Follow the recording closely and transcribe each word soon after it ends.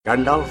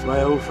Gandalf,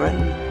 my old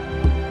friend,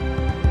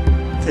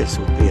 this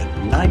will be a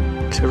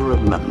night to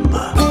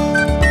remember.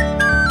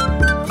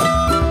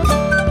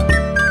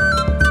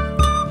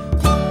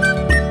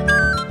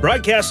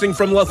 Broadcasting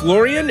from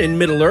Lorien in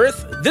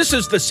Middle-earth, this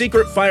is the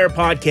Secret Fire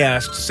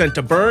Podcast, sent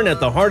to burn at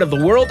the heart of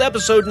the world,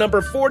 episode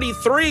number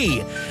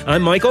 43.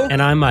 I'm Michael.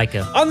 And I'm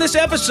Micah. On this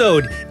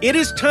episode, it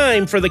is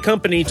time for the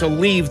company to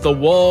leave the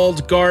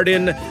walled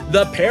garden,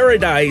 the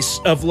paradise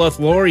of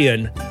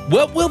Lorien.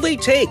 What will they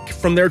take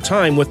from their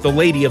time with the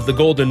Lady of the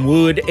Golden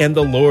Wood and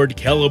the Lord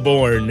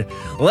Celeborn?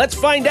 Let's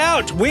find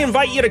out. We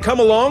invite you to come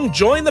along,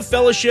 join the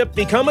fellowship,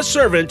 become a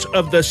servant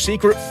of the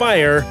Secret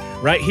Fire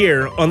right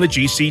here on the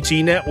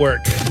GCT network.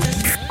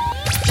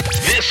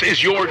 This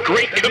is your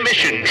Great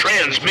Commission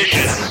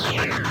transmission.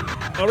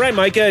 All right,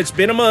 Micah, it's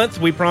been a month.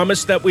 We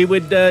promised that we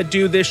would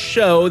do this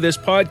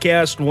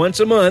podcast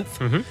once a month.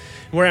 Mm-hmm.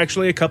 We're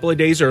actually a couple of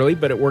days early,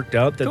 but it worked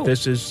out that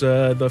This is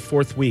the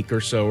fourth week or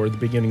so, or the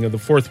beginning of the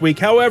fourth week.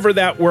 However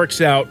that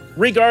works out,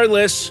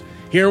 regardless,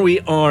 here we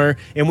are,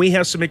 and we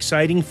have some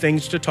exciting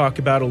things to talk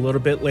about a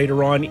little bit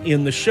later on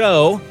in the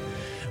show.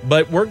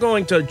 But we're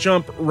going to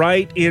jump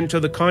right into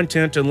the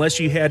content unless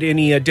you had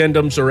any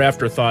addendums or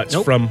afterthoughts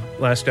from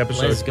last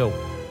episode. Let's go.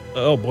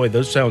 Oh, boy,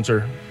 those sounds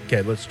are...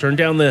 Okay, let's turn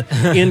down the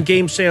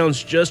in-game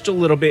sounds just a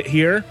little bit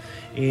here.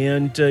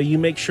 And you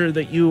make sure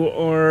that you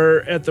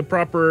are at the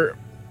proper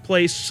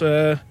place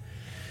there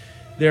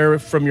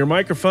from your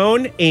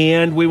microphone.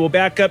 And we will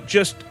back up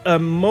just a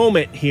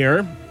moment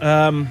here.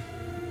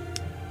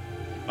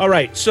 All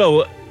right,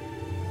 so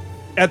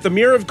at the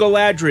Mirror of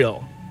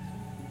Galadriel...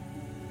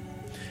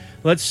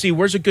 Let's see,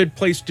 where's a good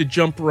place to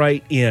jump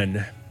right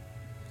in?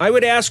 I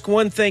would ask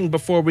one thing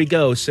before we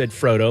go, said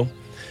Frodo.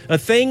 A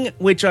thing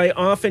which I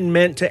often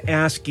meant to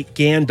ask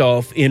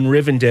Gandalf in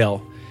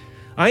Rivendell.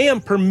 I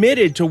am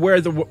permitted to wear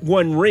the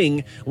One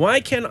Ring.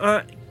 Why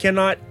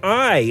cannot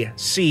I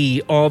see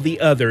all the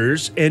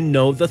others and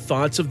know the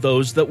thoughts of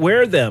those that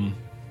wear them?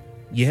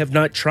 You have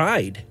not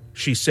tried,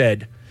 she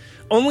said.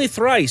 Only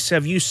thrice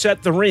have you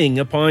set the ring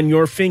upon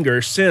your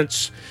finger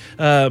since...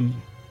 where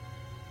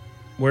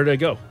did I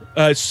go?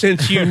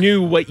 Since you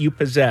knew what you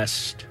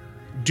possessed.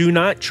 Do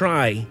not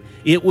try.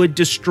 It would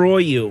destroy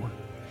you.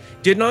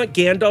 Did not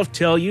Gandalf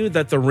tell you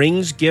that the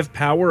rings give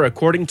power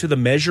according to the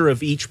measure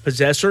of each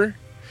possessor?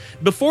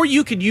 Before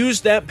you could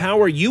use that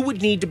power, you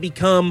would need to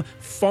become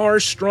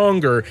far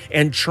stronger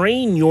and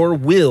train your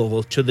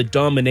will to the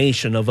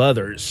domination of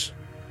others.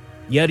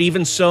 Yet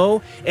even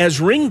so,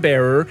 as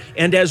ring-bearer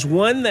and as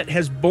one that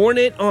has borne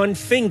it on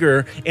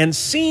finger and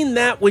seen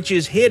that which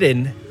is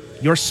hidden,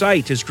 your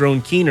sight has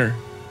grown keener.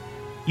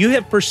 You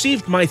have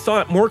perceived my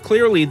thought more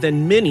clearly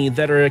than many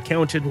that are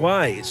accounted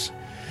wise.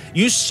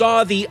 You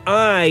saw the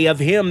eye of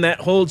him that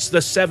holds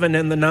the 7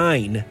 and the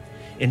 9.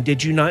 And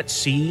did you not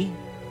see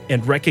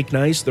and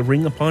recognize the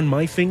ring upon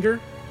my finger?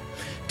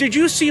 Did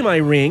you see my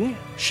ring?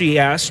 She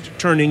asked,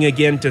 turning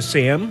again to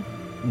Sam.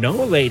 No,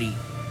 lady,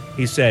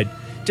 he said.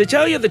 To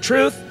tell you the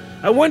truth,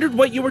 I wondered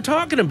what you were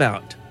talking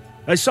about.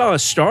 I saw a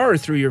star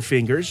through your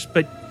fingers,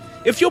 but...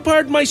 If you'll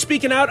pardon my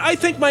speaking out, I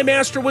think my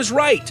master was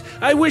right.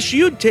 I wish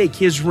you'd take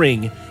his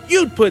ring.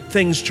 You'd put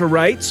things to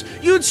rights.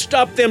 You'd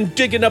stop them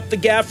digging up the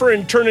gaffer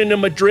and turning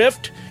him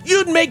adrift.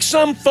 You'd make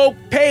some folk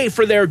pay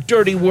for their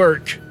dirty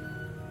work.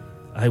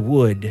 I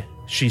would,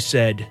 she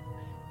said.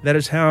 That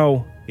is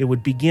how it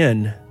would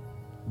begin.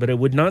 But it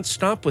would not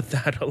stop with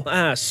that,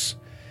 alas.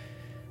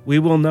 We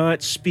will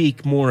not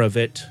speak more of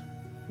it.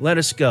 Let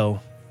us go.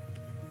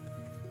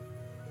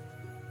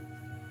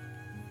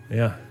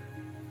 Yeah.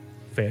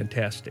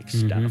 Fantastic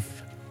stuff.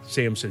 Mm-hmm.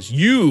 Sam says,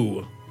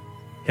 you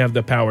have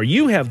the power.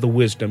 You have the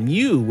wisdom.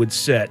 You would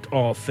set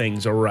all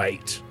things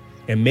aright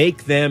and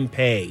make them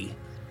pay.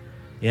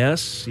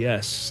 Yes,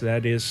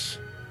 that's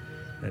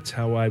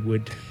how I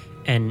would.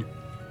 And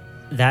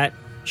that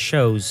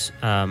shows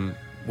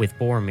with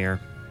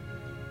Boromir.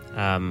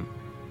 I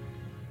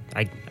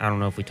don't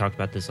know if we talked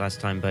about this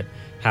last time, but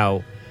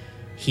how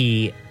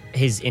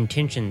his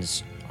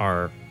intentions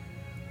are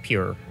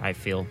pure, I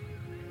feel,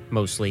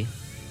 mostly.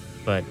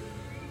 But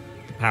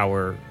the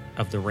power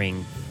of the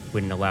ring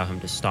wouldn't allow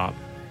him to stop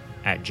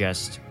at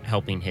just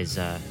helping his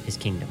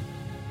kingdom.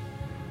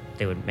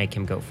 They would make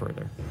him go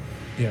further.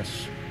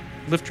 Yes.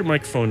 Lift your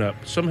microphone up.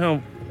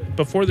 Somehow,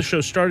 before the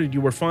show started,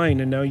 you were fine,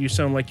 and now you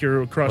sound like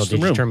you're across the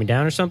room. Did you turn me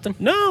down or something?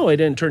 No, I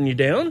didn't turn you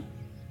down.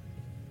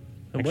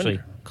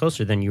 Actually,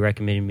 closer than you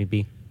recommended me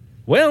be.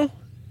 Well,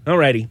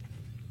 alrighty.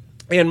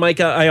 And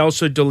Micah, I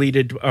also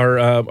deleted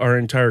our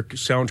entire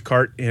sound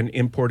cart and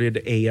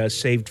imported a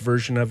saved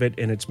version of it,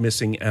 and it's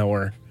missing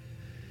our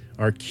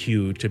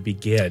cue to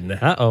begin.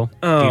 Uh-oh.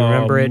 Do you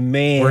remember it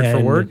word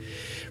for word?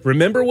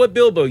 Remember what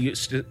Bilbo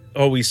used to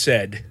always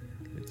said.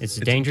 It's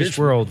a dangerous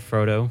world,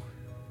 Frodo.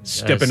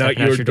 Stepping out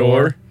your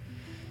door.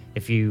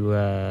 If you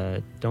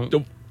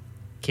don't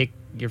kick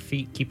your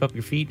feet. Keep up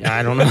your feet.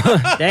 I don't know.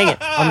 Dang it!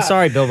 I'm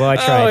sorry, Bilbo. I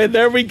tried. Oh, and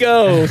there we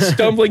go,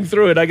 stumbling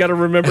through it. I got to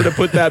remember to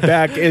put that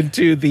back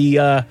into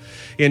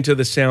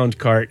the sound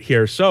cart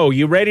here. So,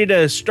 you ready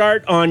to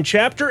start on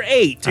Chapter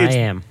 8? I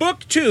am.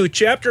 Book 2,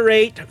 Chapter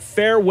 8,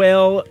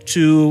 Farewell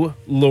to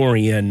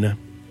Lorien.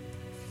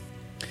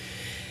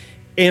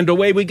 And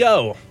away we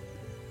go.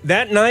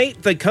 That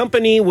night, the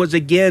company was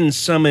again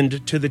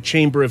summoned to the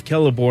chamber of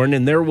Celeborn,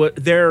 and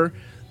there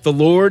the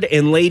Lord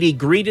and Lady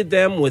greeted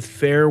them with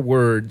fair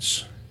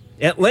words.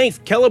 At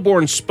length,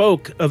 Celeborn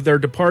spoke of their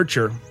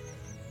departure.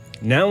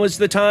 Now is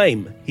the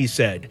time, he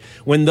said,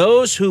 when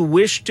those who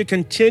wish to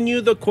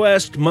continue the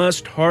quest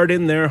must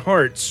harden their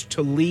hearts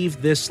to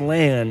leave this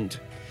land.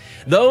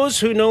 Those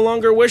who no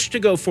longer wish to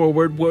go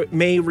forward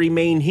may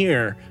remain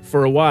here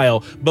for a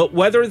while, but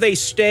whether they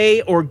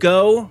stay or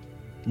go,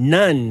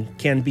 none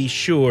can be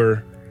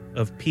sure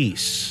of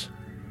peace.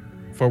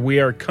 For we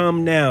are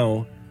come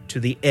now to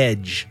the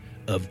edge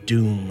of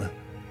doom.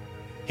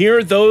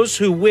 Here those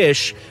who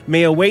wish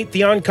may await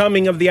the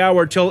oncoming of the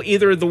hour till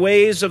either the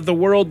ways of the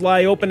world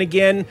lie open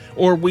again,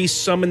 or we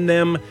summon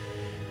them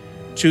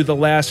to the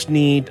last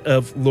need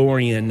of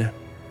Lorien.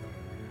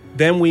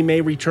 Then they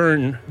may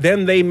return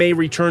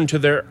to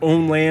their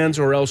own lands,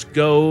 or else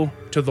go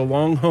to the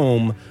long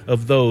home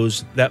of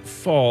those that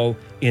fall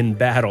in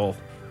battle.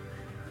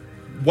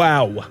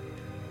 Wow.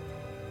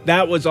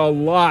 That was a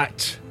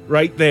lot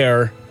right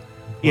there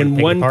in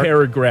one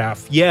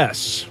paragraph.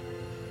 Yes.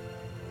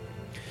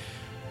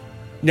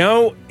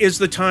 Now is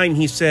the time,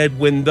 he said,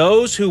 when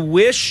those who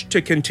wish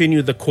to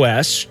continue the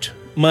quest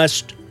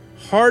must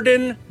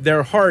harden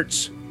their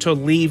hearts to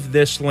leave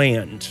this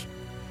land.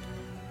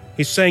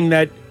 He's saying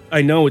that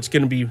I know it's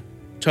going to be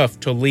tough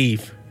to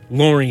leave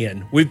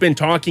Lorien. We've been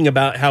talking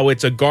about how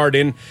it's a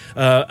garden,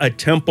 a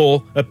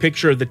temple, a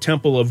picture of the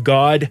temple of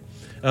God,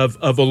 of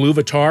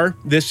Iluvatar.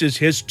 This is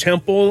his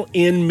temple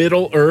in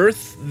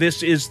Middle-earth.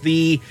 This is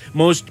the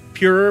most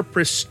pure,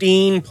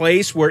 pristine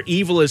place where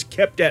evil is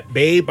kept at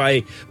bay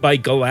by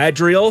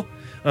Galadriel,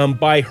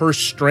 by her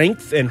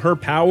strength and her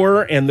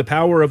power and the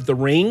power of the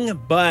ring.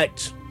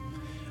 But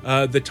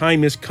the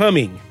time is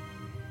coming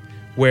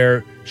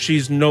where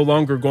she's no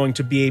longer going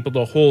to be able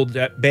to hold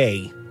at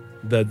bay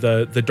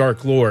the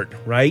Dark Lord,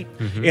 right?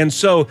 Mm-hmm. And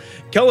so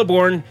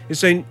Celeborn is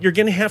saying, you're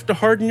going to have to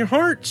harden your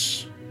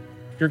hearts.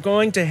 You're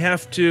going to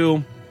have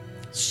to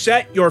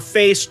set your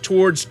face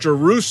towards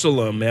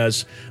Jerusalem,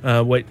 as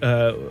what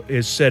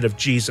is said of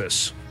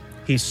Jesus.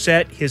 He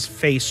set his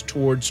face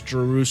towards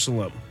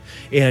Jerusalem.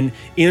 And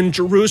in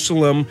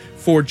Jerusalem,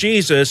 for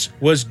Jesus,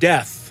 was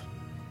death,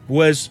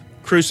 was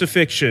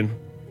crucifixion,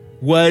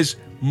 was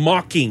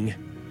mocking.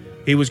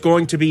 He was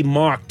going to be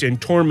mocked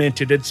and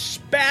tormented and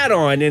spat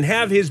on and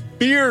have his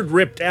beard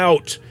ripped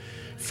out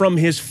from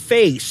his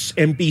face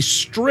and be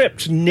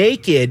stripped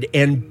naked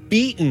and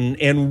beaten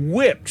and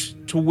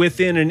whipped to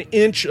within an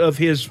inch of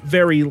his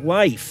very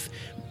life.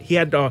 He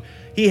had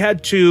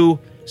to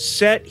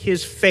set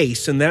his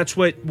face, and that's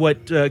what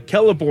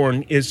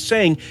Celeborn is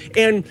saying.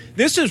 And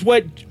this is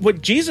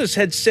what Jesus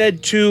had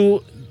said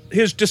to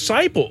his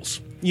disciples.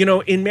 You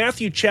know, in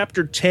Matthew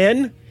chapter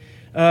 10,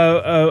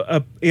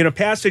 in a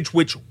passage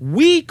which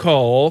we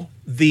call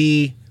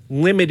the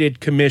limited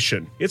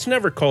commission. It's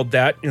never called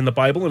that in the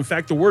Bible. In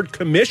fact, the word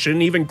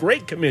commission, even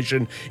Great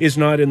Commission, is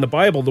not in the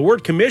Bible. The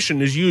word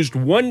commission is used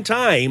one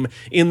time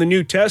in the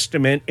New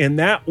Testament, and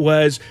that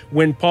was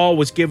when Paul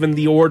was given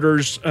the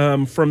orders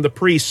from the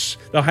priests,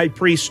 the high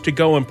priest, to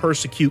go and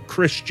persecute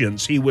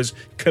Christians. He was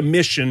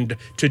commissioned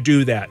to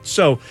do that.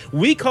 So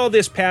we call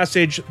this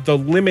passage the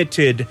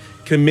limited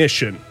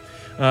commission.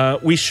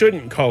 We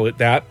shouldn't call it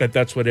that, but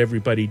that's what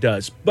everybody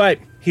does. But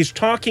he's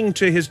talking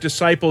to his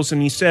disciples,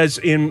 and he says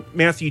in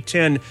Matthew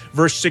 10,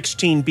 verse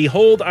 16,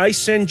 "Behold, I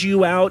send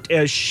you out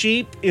as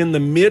sheep in the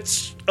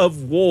midst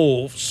of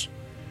wolves.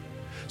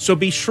 So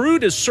be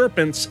shrewd as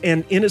serpents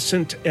and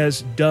innocent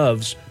as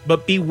doves,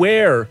 but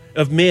beware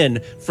of men,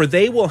 for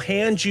they will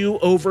hand you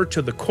over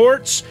to the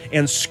courts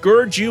and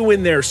scourge you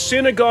in their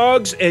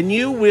synagogues, and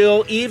you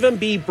will even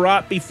be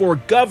brought before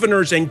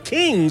governors and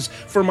kings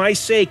for my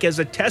sake as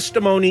a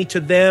testimony to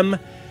them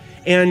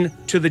and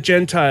to the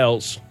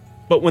Gentiles.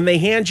 But when they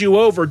hand you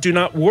over, do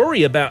not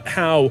worry about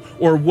how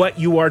or what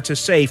you are to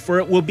say, for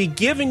it will be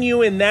given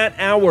you in that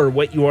hour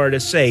what you are to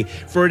say.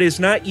 For it is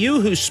not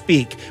you who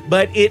speak,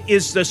 but it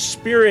is the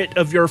Spirit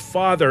of your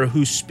Father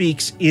who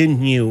speaks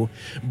in you.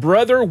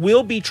 Brother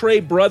will betray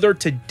brother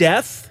to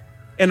death,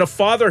 and a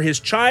father his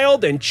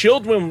child, and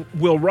children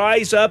will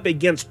rise up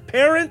against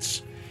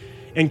parents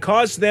and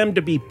cause them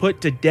to be put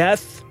to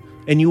death.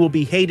 And you will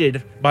be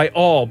hated by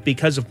all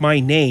because of my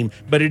name.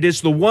 But it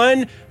is the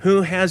one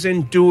who has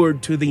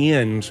endured to the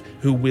end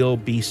who will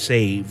be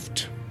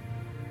saved."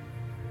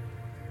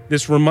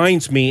 This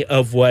reminds me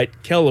of what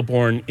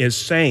Celeborn is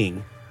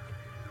saying.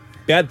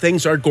 Bad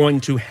things are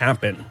going to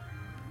happen,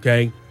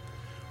 okay?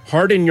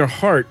 Harden your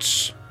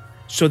hearts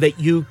so that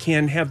you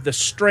can have the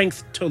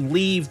strength to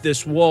leave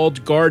this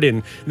walled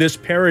garden, this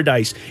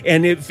paradise.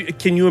 And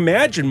can you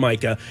imagine,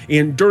 Micah,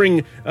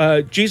 during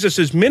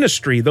Jesus'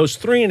 ministry, those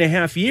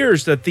 3.5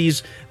 years that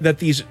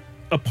these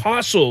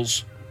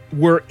apostles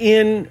were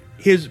in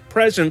his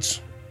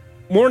presence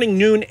morning,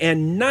 noon,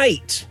 and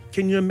night?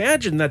 Can you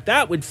imagine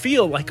that would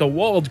feel like a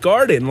walled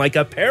garden, like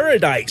a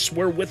paradise?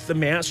 We're with the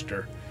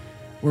Master.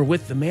 We're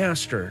with the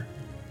Master.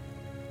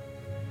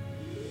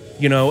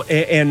 You know,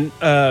 and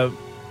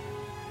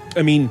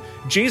I mean,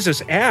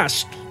 Jesus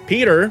asked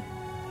Peter,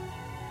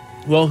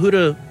 well, who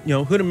do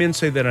men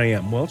say that I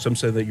am? Well, some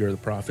say that you're the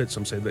prophet,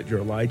 some say that you're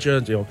Elijah,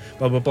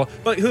 blah, blah, blah.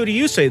 But who do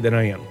you say that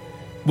I am?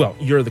 Well,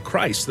 you're the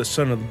Christ, the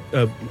Son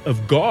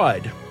of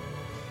God.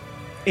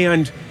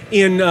 And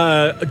in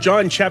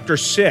John chapter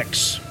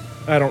 6,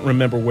 I don't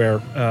remember where,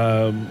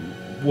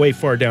 way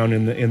far down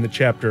in the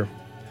chapter,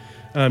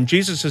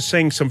 Jesus is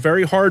saying some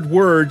very hard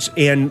words,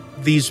 and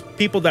these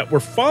people that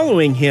were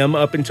following him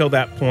up until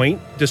that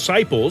point,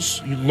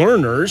 disciples,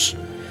 learners,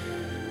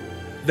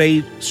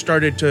 they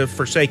started to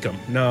forsake him.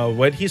 No,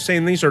 what he's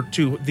saying, these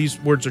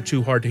words are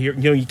too hard to hear.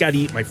 You know, you got to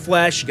eat my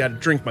flesh, you got to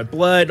drink my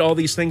blood, all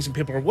these things, and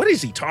people are, what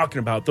is he talking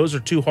about? Those are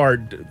too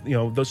hard. You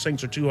know, those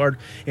things are too hard.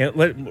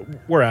 And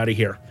we're out of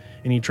here.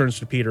 And he turns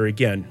to Peter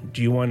again.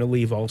 Do you want to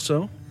leave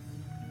also?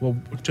 Well,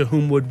 to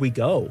whom would we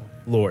go,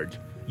 Lord?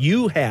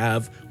 You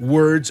have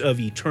words of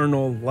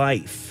eternal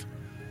life.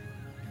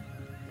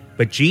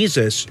 But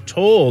Jesus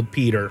told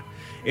Peter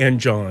and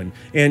John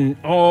and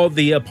all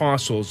the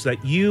apostles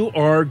that you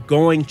are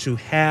going to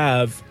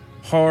have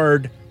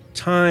hard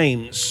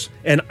times,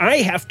 and I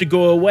have to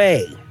go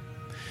away.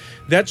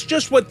 That's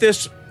just what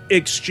this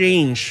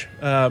exchange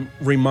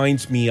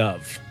reminds me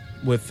of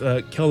with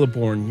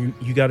Celeborn.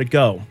 You got to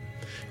go.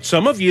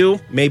 Some of you,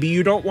 maybe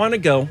you don't want to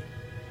go,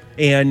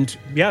 and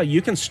yeah,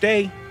 you can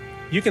stay.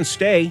 You can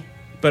stay.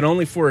 But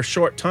only for a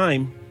short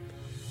time.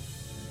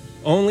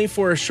 Only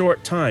for a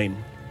short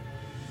time.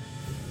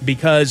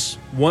 Because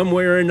one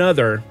way or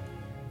another,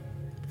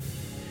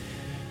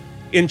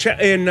 in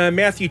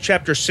Matthew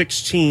chapter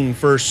 16,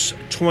 verse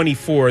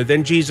 24,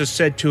 then Jesus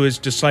said to his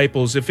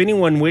disciples, if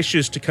anyone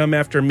wishes to come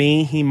after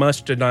me, he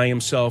must deny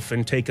himself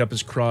and take up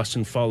his cross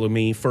and follow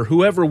me. For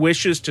whoever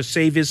wishes to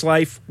save his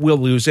life will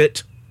lose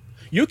it.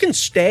 You can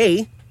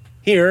stay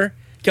here,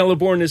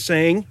 Celeborn is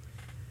saying.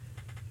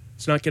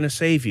 It's not going to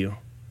save you.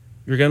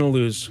 You're going to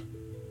lose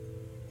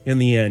in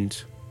the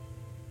end.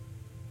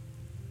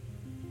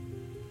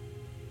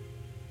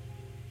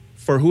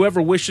 For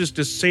whoever wishes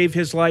to save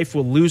his life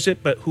will lose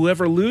it, but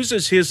whoever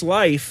loses his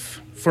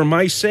life for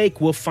my sake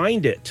will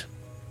find it.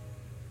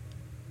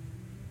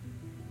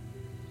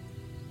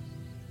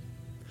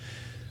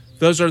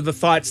 Those are the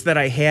thoughts that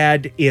I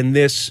had in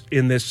this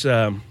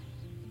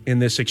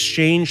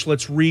exchange.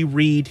 Let's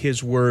reread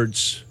his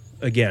words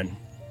again.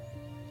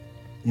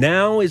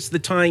 Now is the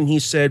time, he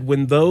said,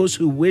 when those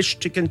who wish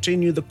to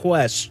continue the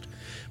quest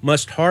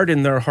must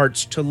harden their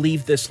hearts to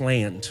leave this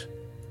land.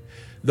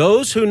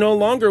 Those who no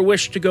longer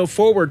wish to go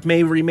forward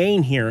may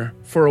remain here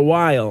for a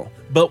while,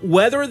 but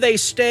whether they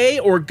stay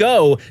or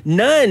go,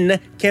 none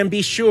can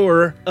be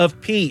sure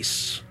of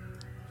peace.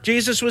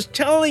 Jesus was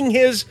telling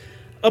his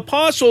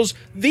apostles,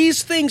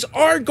 these things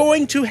are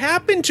going to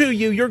happen to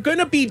you. You're going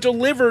to be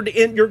delivered,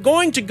 and you're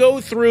going to go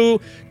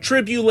through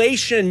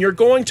tribulation. You're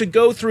going to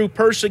go through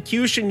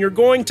persecution. You're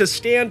going to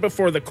stand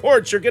before the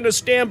courts. You're going to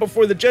stand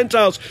before the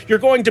Gentiles. You're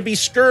going to be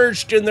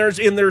scourged in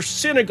their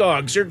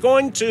synagogues.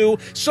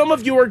 Some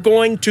of you are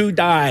going to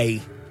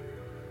die.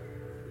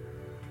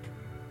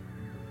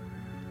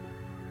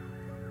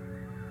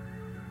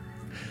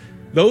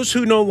 Those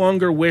who no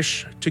longer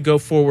wish to go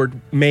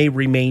forward may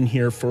remain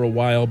here for a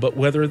while, but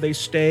whether they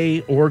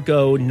stay or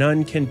go,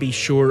 none can be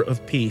sure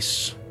of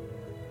peace.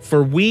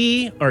 For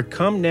we are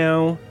come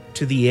now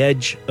to the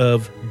edge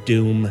of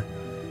doom.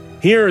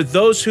 Here,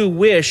 those who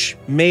wish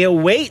may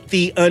await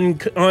the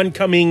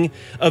oncoming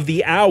of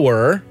the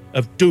hour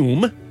of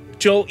doom,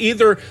 till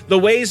either the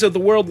ways of the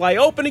world lie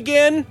open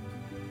again,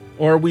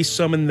 or we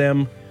summon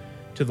them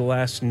to the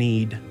last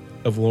need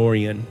of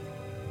Lorien.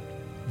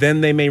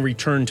 Then they may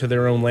return to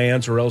their own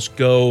lands, or else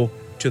go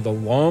to the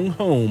long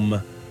home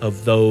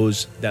of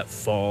those that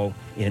fall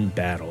in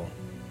battle.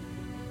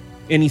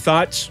 Any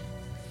thoughts?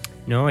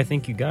 No, I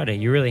think you got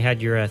it. You really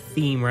had your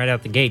theme right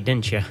out the gate,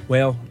 didn't you?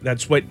 Well,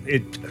 that's what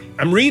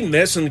I'm reading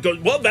this and go,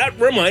 well, that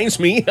reminds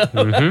me.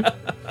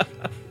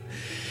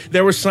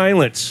 There was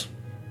silence.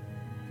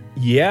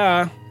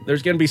 Yeah,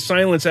 there's going to be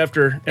silence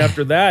after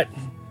that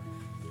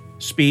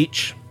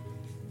speech.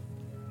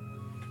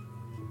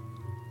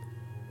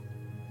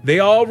 They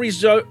all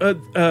resolved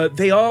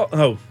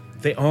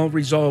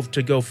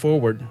to go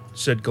forward,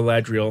 said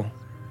Galadriel,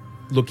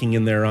 looking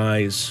in their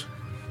eyes.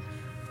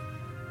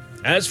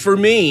 As for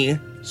me,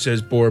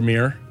 says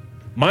Boromir,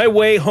 my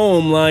way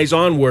home lies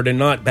onward and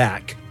not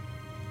back.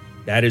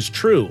 That is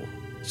true,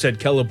 said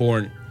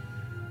Celeborn.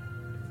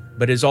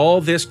 But is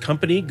all this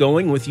company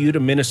going with you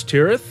to Minas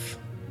Tirith?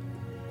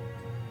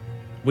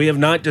 We have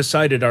not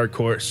decided our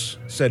course,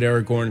 said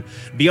Aragorn.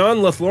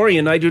 Beyond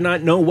Lothlorien, I do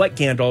not know what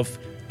Gandalf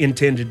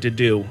intended to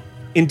do.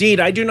 Indeed,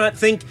 I do not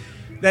think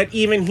that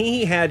even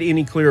he had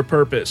any clear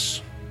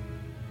purpose.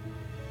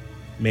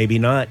 Maybe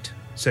not,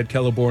 said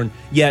Celeborn.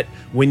 Yet,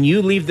 when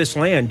you leave this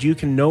land, you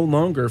can no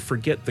longer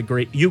forget the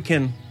great... You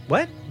can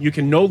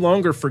no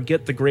longer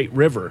forget the great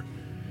river.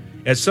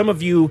 As some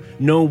of you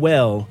know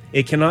well,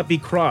 it cannot be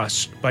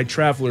crossed by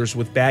travelers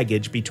with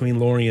baggage between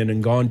Lorien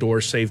and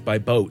Gondor save by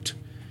boat.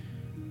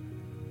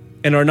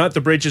 And are not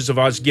the bridges of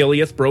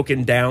Osgiliath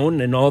broken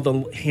down and all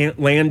the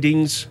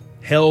landings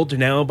held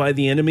now by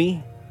the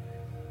enemy?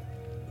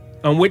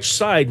 On which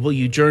side will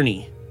you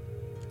journey?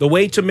 The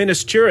way to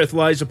Minas Tirith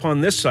lies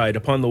upon this side,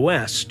 upon the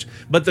west,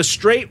 but the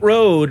straight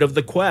road of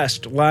the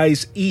quest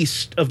lies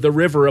east of the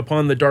river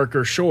upon the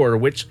darker shore.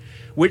 Which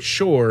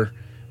shore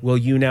will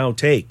you now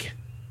take?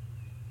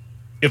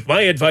 If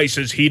my advice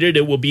is heeded,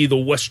 it will be the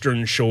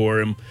western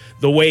shore, and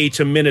the way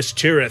to Minas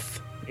Tirith,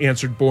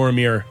 answered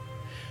Boromir.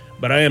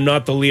 But I am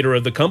not the leader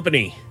of the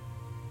company.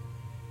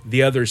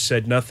 The others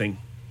said nothing,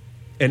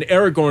 and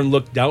Aragorn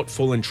looked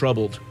doubtful and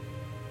troubled.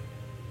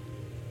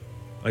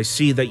 I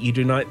see that you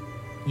do not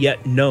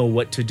yet know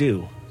what to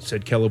do,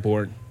 said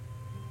Celeborn.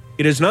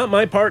 It is not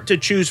my part to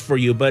choose for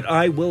you, but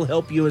I will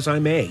help you as I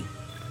may.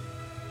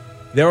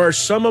 There are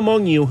some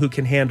among you who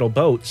can handle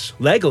boats,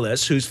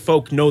 Legolas, whose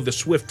folk know the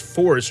swift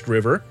forest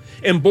river,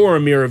 and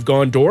Boromir of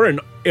Gondor, and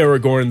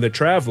Aragorn the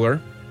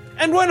Traveler.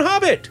 And one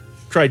hobbit,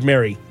 cried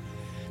Merry.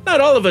 Not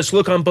all of us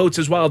look on boats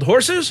as wild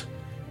horses.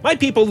 My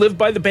people live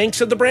by the banks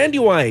of the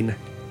Brandywine.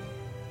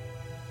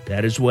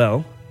 That is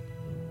well,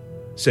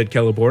 said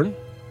Celeborn.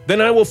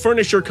 Then I will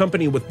furnish your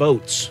company with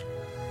boats.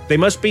 They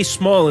must be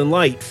small and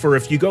light, for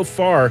if you go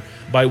far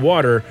by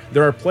water,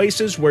 there are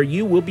places where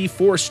you will be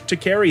forced to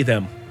carry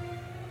them.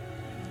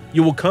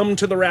 You will come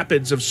to the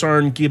rapids of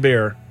Sarn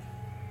Gibber,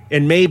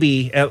 and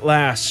maybe, at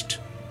last,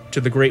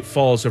 to the great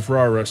falls of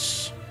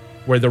Rarus,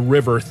 where the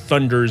river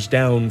thunders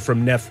down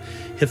from Neth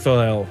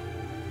Hithoel.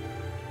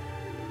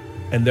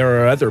 And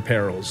there are other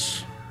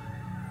perils.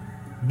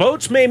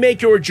 Boats may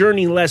make your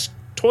journey less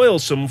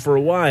toilsome for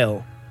a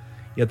while,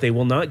 yet they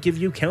will not give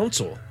you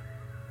counsel.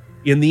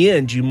 In the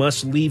end, you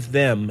must leave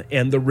them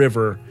and the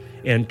river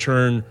and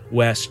turn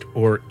west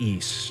or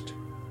east.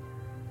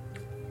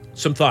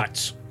 Some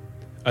thoughts.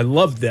 I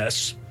love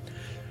this.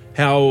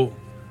 How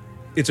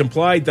it's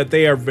implied that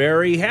they are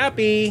very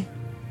happy.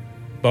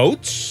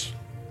 Boats?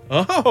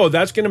 Oh,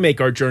 that's going to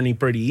make our journey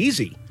pretty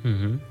easy.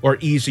 Mm-hmm. Or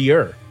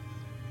easier.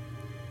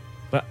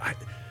 But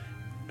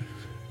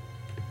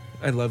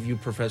I love you,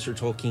 Professor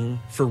Tolkien,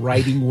 for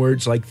writing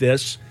words like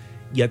this,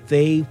 yet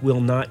they will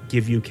not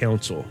give you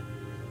counsel.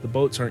 The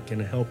boats aren't going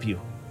to help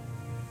you.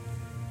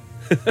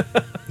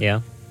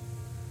 Yeah.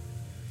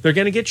 They're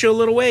going to get you a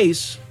little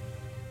ways.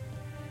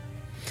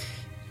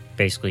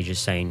 Basically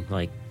just saying,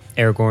 like,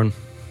 Aragorn,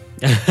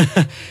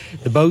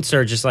 the boats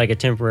are just like a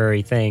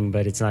temporary thing,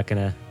 but it's not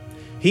going to...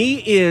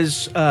 He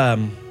is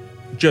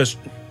just...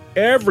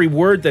 Every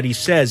word that he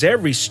says,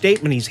 every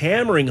statement, he's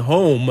hammering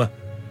home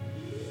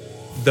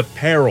the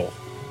peril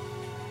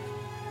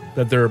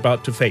that they're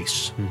about to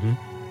face. Mm-hmm.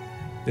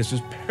 This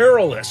is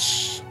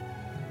perilous.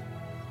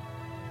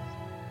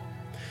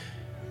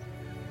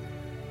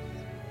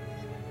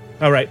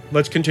 All right,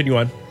 let's continue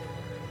on.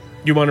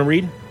 You want to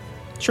read?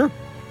 Sure.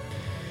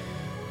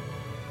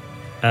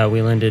 We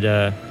ended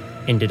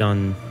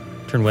on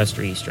turn west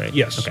or east, right?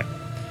 Yes. Okay.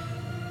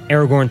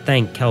 Aragorn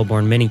thanked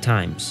Celeborn many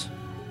times.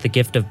 The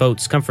gift of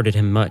boats comforted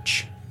him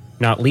much,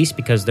 not least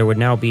because there would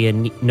now be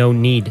no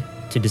need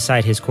to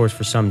decide his course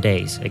for some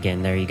days.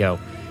 Again, there you go.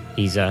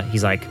 He's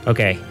like,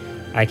 okay,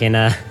 I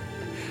can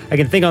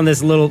think on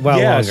this a little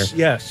while longer.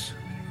 Yes.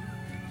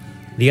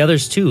 The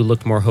others too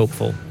looked more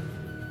hopeful.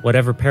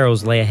 Whatever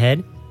perils lay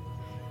ahead,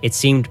 it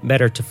seemed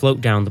better to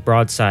float down the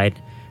broad tide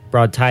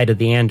of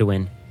the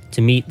Anduin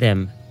to meet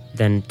them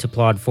than to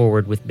plod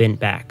forward with bent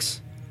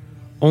backs.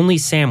 Only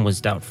Sam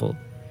was doubtful.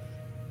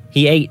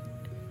 He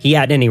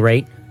at any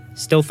rate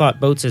still thought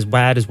boats as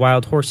bad as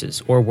wild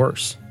horses, or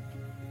worse,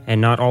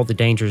 and not all the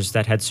dangers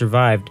that had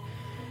survived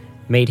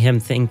made him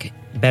think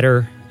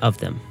better of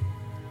them.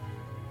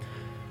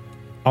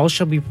 All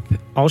shall be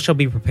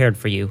prepared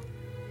for you,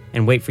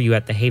 and wait for you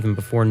at the haven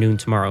before noon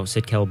tomorrow,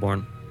 said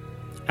Celeborn.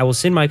 I will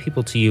send my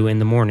people to you in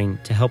the morning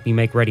to help you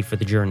make ready for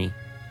the journey.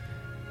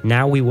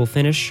 Now we will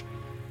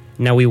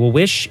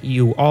wish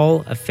you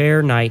all a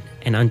fair night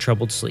and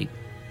untroubled sleep.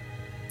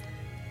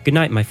 Good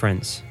night, my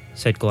friends,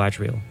 said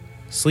Galadriel.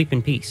 Sleep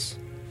in peace.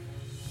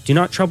 Do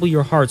not trouble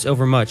your hearts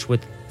overmuch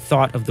with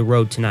thought of the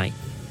road tonight.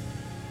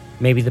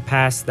 Maybe the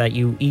paths that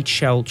you each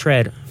shall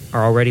tread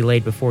are already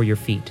laid before your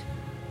feet,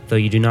 though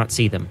you do not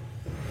see them.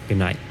 Good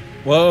night.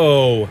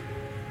 Whoa.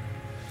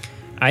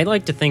 I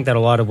like to think that a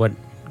lot of what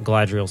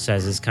Galadriel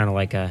says is kind of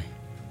like a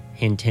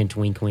hint, hint,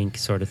 wink, wink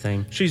sort of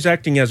thing. She's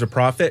acting as a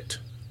prophet.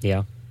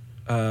 Yeah.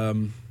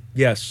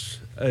 Yes.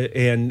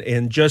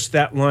 And just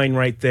that line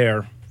right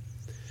there.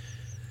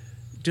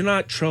 Do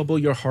not trouble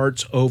your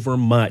hearts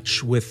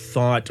overmuch with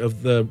thought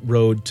of the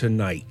road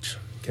tonight.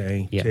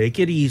 Okay? Yeah. Take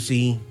it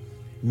easy.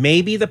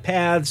 Maybe the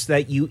paths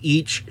that you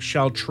each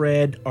shall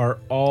tread are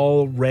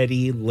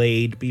already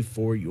laid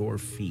before your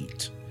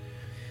feet.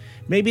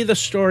 Maybe the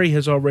story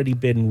has already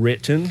been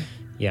written.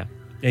 Yeah.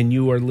 And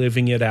you are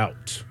living it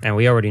out. And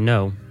we already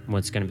know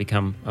what's going to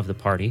become of the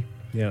party.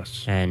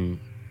 Yes. And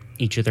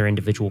each of their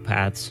individual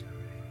paths.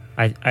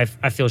 I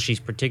feel she's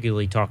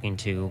particularly talking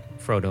to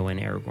Frodo and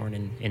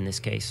Aragorn in this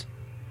case.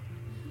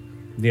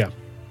 Yeah.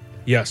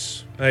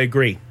 Yes, I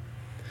agree.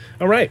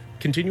 All right,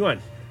 continue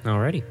on.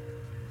 Alrighty.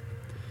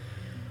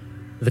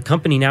 The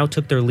company now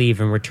took their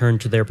leave and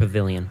returned to their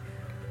pavilion.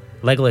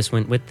 Legolas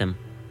went with them,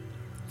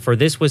 for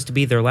this was to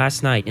be their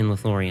last night in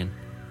Lorien.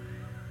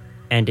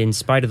 And in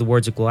spite of the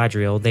words of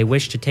Galadriel, they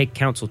wished to take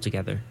counsel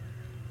together.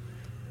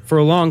 For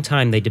a long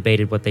time they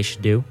debated what they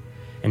should do,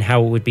 and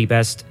how it would be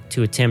best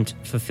to attempt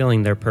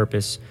fulfilling their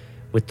purpose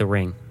with the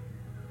ring.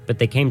 But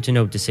they came to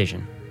no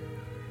decision.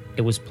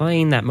 It was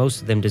plain that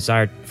most of them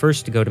desired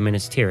first to go to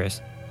Minas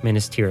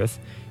Tirith,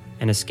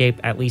 and escape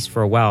at least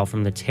for a while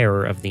from the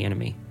terror of the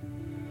enemy.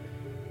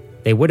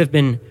 They would have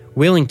been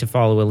willing to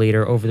follow a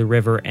leader over the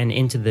river and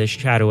into the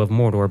shadow of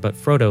Mordor, but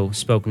Frodo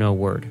spoke no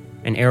word,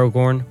 and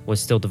Aragorn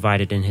was still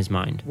divided in his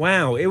mind.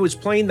 Wow, it was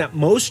plain that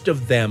most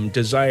of them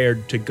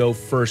desired to go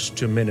first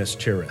to Minas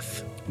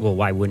Tirith. Well,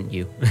 why wouldn't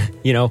you?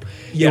 You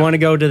Yeah. want to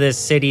go to this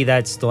city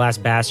that's the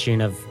last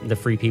bastion of the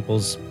Free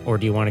Peoples, or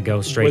do you want to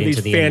go straight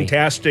into the enemy? These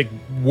fantastic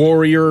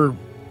warrior,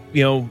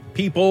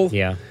 people.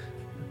 Yeah.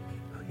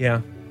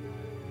 Yeah.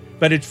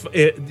 But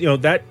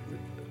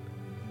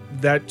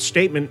that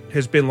statement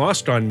has been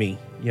lost on me,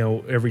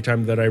 every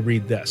time that I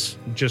read this.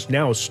 Just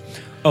now.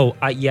 Oh,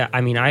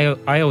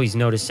 I always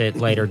notice it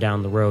later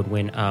down the road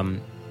when,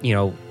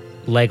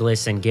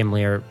 Legolas and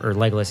Gimli, or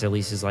Legolas at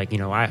least is like,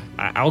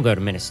 I'll go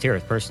to Minas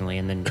Tirith personally.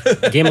 And then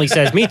Gimli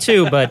says, me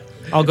too, but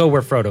I'll go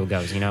where Frodo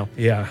goes,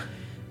 Yeah.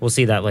 We'll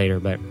see that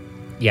later. But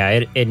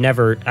yeah,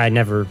 I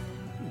never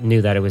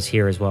knew that it was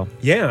here as well.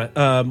 Yeah.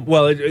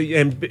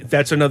 And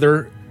that's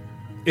another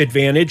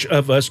advantage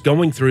of us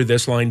going through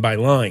this line by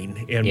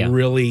line and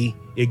really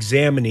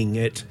examining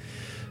it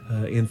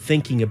and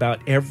thinking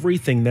about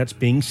everything that's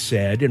being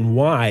said and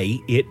why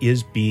it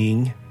is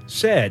being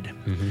said.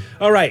 Mm-hmm.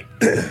 All right.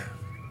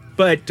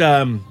 But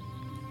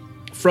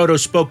Frodo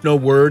spoke no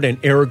word, and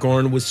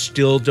Aragorn was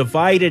still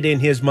divided in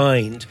his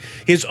mind.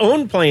 His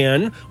own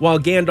plan, while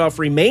Gandalf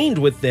remained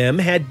with them,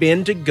 had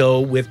been to go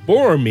with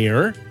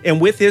Boromir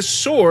and with his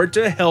sword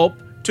to help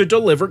to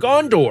deliver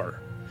Gondor.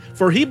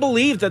 For he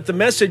believed that the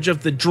message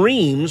of the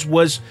dreams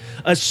was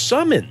a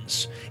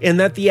summons, and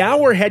that the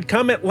hour had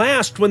come at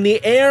last when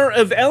the heir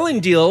of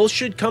Elendil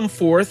should come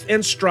forth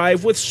and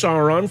strive with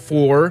Sauron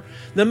for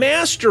the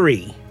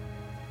mastery.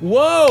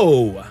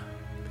 Whoa!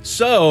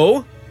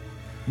 So,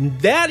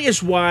 that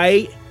is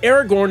why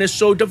Aragorn is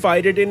so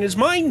divided in his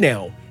mind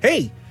now.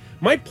 Hey,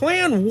 my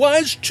plan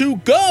was to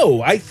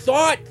go. I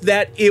thought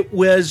that it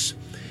was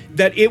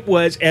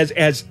as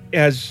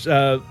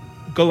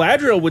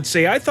Galadriel would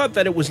say, I thought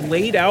that it was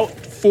laid out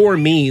for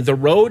me.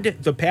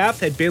 The path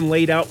had been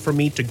laid out for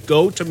me to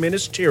go to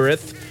Minas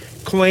Tirith,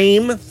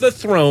 claim the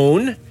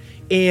throne,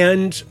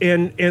 and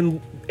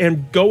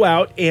go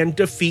out and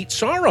defeat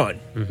Sauron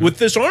with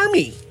this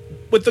army.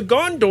 With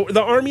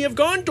the army of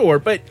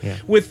Gondor, but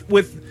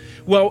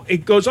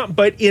it goes on.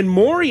 But in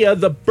Moria,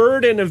 the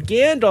burden of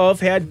Gandalf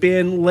had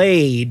been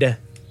laid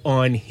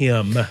on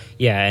him.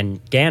 Yeah,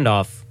 and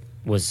Gandalf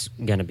was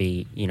going to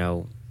be,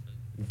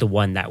 the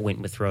one that went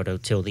with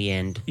Frodo till the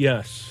end.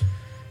 Yes.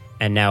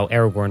 And now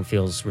Aragorn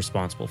feels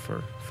responsible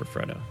for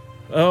Frodo.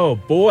 Oh,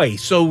 boy.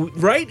 So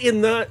right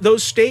in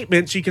those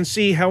statements, you can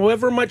see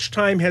however much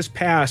time has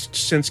passed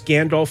since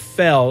Gandalf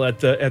fell at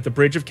the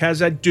Bridge of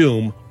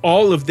Khazad-dûm,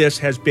 all of this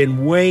has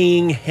been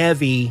weighing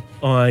heavy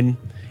on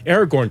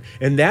Aragorn.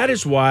 And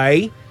that's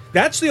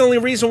the only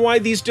reason why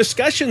these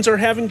discussions are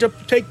having to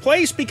take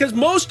place, because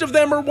most of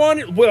them are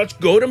wanting, let's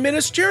go to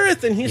Minas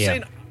Tirith. And he's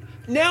saying,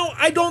 now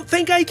I don't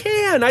think I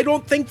can. I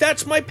don't think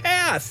that's my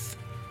path.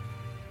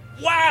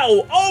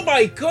 Wow. Oh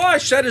my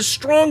gosh, that is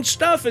strong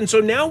stuff. And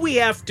so now we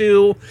have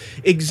to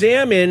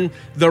examine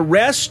the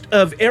rest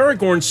of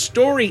Aragorn's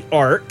story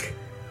arc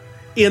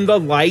in the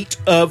light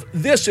of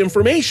this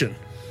information.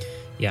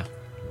 Yeah.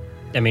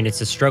 I mean,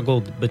 it's a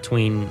struggle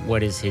between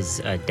what is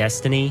his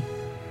destiny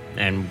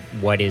and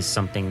what is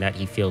something that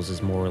he feels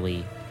is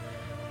morally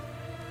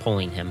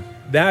pulling him.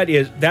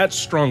 That's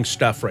strong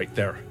stuff right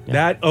there.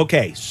 Yeah.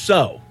 Okay,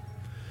 so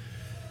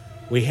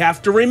we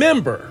have to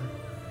remember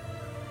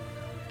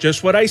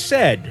just what I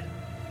said,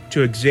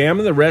 to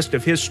examine the rest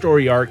of his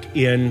story arc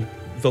in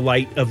the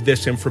light of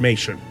this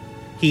information.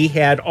 He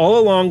had all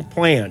along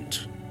planned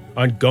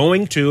on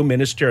going to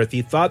Minas Tirith.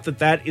 He thought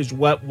that is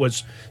what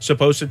was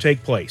supposed to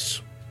take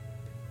place.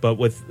 But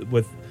with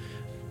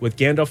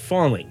Gandalf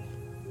falling,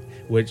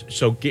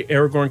 so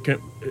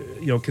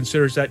Aragorn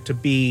considers that to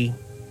be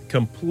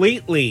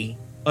completely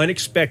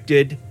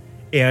unexpected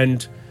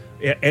and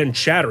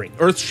shattering,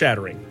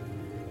 earth-shattering.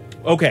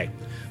 Okay,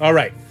 all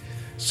right.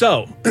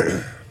 So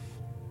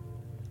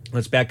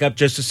let's back up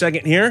just a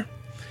second here.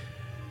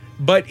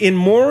 But in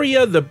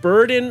Moria, the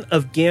burden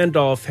of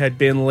Gandalf had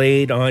been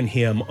laid on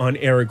him, on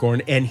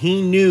Aragorn, and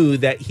he knew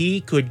that he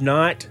could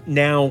not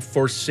now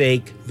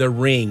forsake the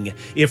ring.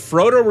 If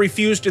Frodo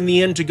refused in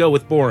the end to go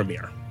with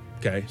Boromir,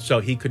 okay, so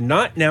he could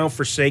not now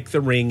forsake the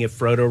ring if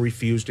Frodo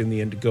refused in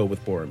the end to go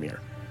with Boromir.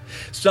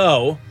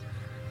 So,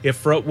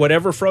 if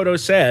whatever Frodo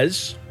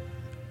says,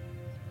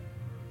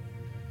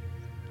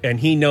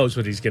 and he knows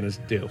what he's going to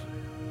do,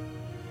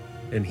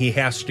 and he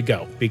has to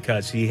go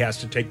because he has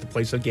to take the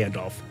place of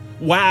Gandalf.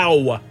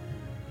 Wow.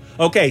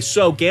 Okay,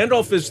 so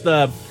Gandalf is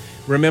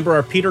remember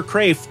our Peter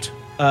Kraft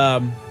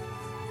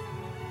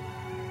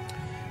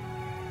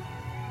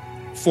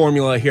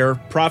formula here.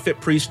 Prophet,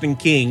 priest, and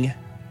king.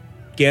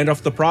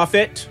 Gandalf the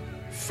prophet,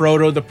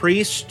 Frodo the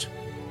priest,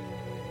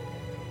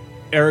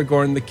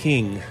 Aragorn the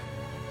king.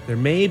 There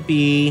may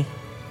be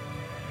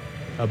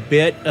a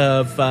bit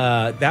of,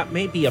 that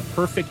may be a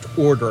perfect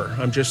order.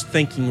 I'm just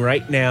thinking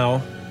right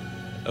now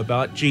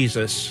about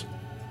Jesus.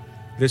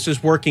 This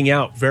is working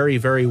out very,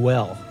 very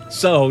well.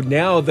 So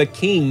now the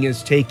king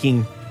is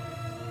taking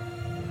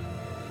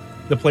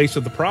the place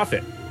of the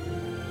prophet.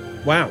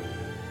 Wow.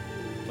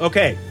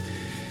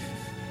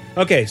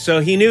 Okay,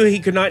 so he knew he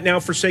could not now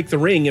forsake the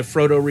ring if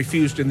Frodo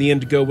refused in the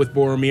end to go with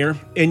Boromir.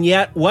 And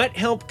yet, what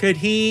help could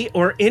he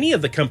or any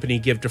of the company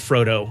give to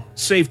Frodo,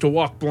 save to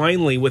walk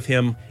blindly with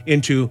him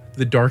into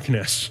the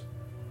darkness?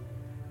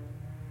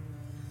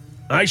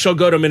 I shall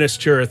go to Minas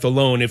Tirith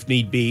alone if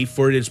need be,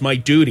 for it is my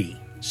duty,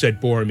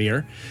 said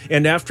Boromir,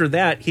 and after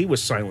that he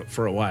was silent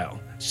for a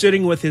while,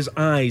 sitting with his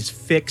eyes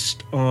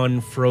fixed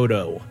on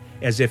Frodo,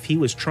 as if he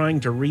was trying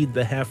to read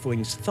the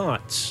halfling's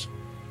thoughts.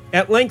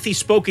 At length he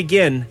spoke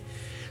again,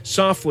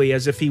 softly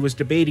as if he was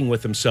debating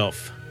with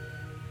himself.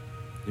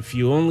 If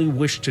you only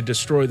wish to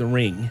destroy the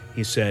ring,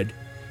 he said,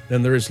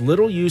 then there is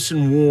little use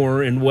in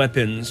war and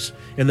weapons,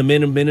 and the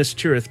men of Minas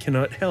Tirith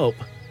cannot help.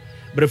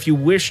 But if you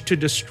wish to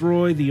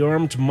destroy the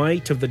armed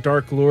might of the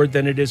Dark Lord,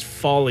 then it is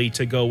folly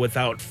to go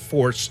without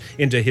force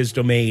into his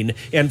domain,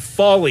 and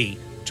folly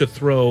to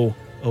throw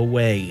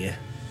away.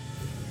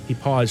 He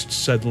paused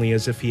suddenly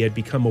as if he had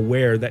become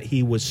aware that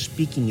he was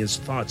speaking his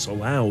thoughts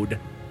aloud.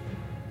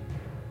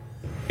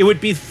 It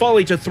would be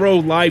folly to throw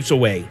lives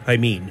away,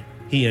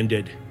 he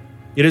ended.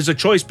 It is a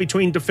choice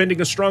between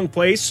defending a strong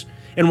place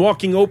and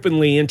walking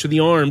openly into the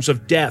arms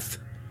of death.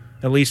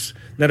 At least,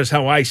 that is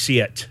how I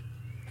see it.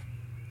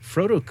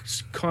 Frodo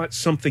caught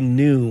something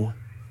new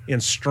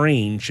and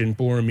strange in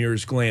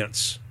Boromir's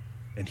glance,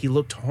 and he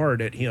looked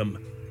hard at him.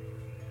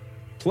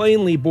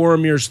 Plainly,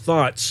 Boromir's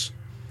thought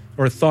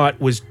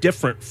was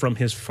different from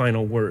his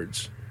final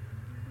words.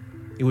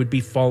 It would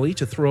be folly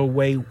to throw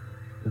away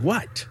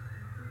what?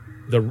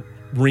 The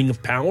Ring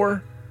of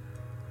Power?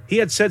 He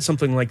had said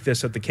something like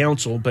this at the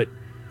council, but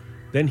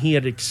then he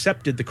had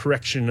accepted the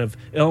correction of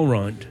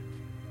Elrond.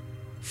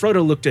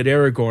 Frodo looked at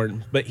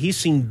Aragorn, but he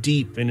seemed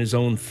deep in his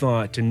own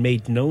thought and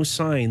made no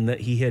sign that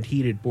he had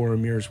heeded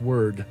Boromir's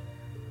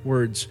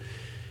words,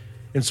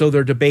 and so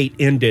their debate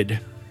ended.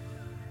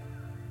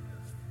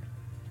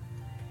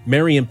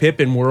 Merry and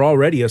Pippin were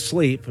already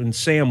asleep, and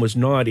Sam was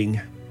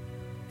nodding.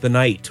 The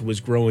night was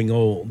growing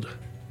old.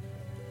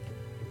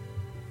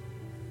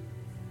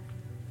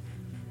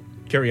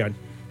 Carry on.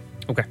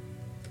 Okay.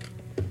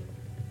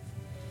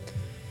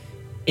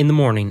 In the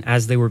morning,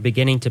 as they were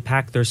beginning to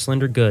pack their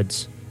slender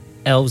goods,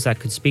 elves that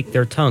could speak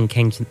their tongue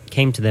came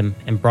to them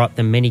and brought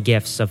them many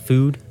gifts of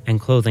food and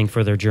clothing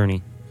for their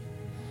journey.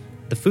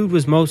 The food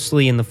was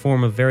mostly in the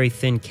form of very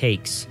thin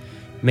cakes,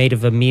 made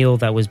of a meal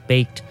that was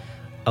baked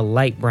a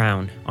light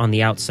brown on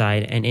the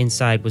outside and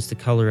inside was the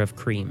color of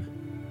cream.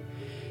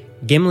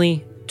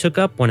 Gimli took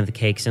up one of the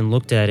cakes and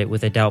looked at it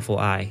with a doubtful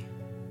eye.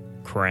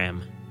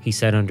 "Cram," he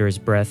said under his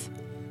breath.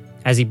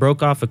 As he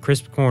broke off a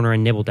crisp corner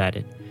and nibbled at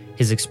it,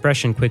 his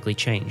expression quickly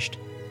changed,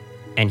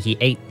 and he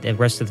ate the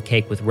rest of the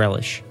cake with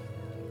relish.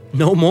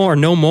 No more,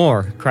 no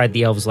more," cried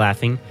the elves,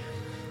 laughing.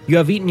 You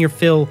have eaten your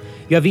fill.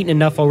 You have eaten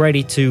enough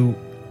already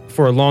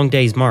for a long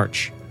day's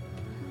march."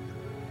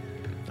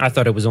 "I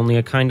thought it was only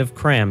a kind of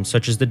cram,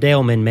 such as the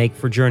Dalemen make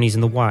for journeys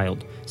in the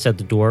wild," said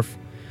the dwarf.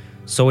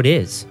 "So it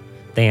is,"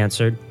 they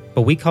answered,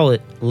 "but we call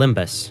it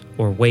limbus,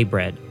 or whey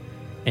bread,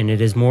 and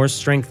it is more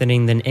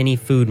strengthening than any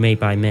food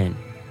made by men,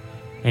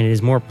 and it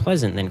is more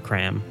pleasant than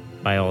cram,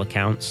 by all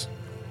accounts."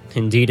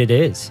 "Indeed it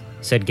is,"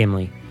 said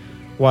Gimli.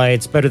 "Why,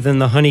 it's better than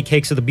the honey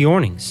cakes of the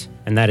Beornings,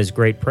 and that is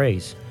great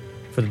praise,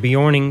 for the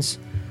Beornings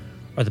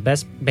are the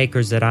best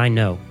bakers that I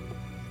know.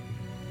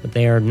 But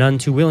they are none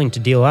too willing to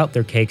deal out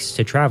their cakes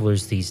to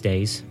travelers these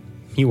days.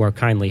 You are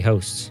kindly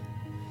hosts."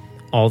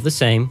 "All the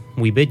same,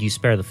 we bid you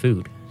spare the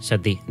food,"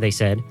 they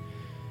said.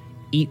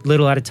 "Eat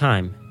little at a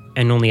time,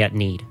 and only at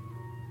need.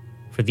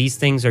 For these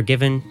things are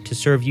given to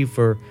serve you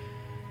for..."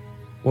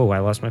 Whoa, I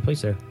lost my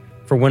place there.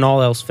 "For when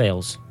all else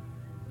fails.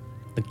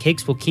 The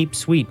cakes will keep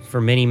sweet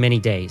for many, many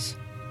days,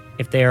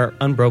 if they are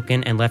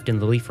unbroken and left in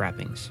the leaf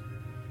wrappings,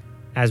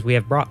 as we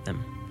have brought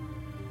them.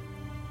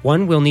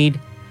 One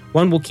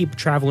will keep a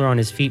traveler on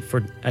his feet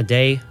for a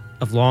day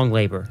of long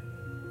labor,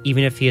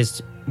 even if he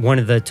is one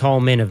of the tall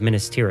men of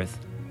Minas Tirith.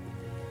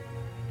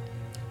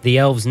 The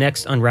elves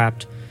next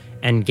unwrapped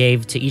and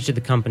gave to each of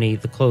the company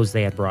the clothes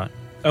they had brought.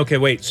 Okay,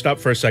 wait, stop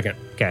for a second.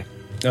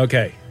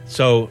 Okay.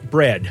 So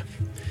bread.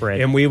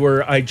 And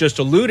I just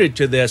alluded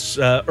to this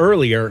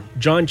earlier,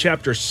 John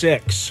chapter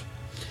 6.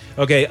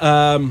 Okay,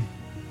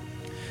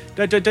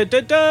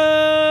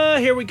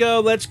 here we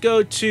go. Let's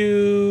go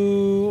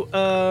to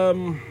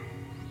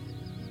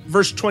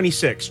verse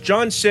 26.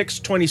 John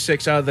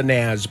 6:26 out of the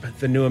NASB,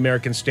 the New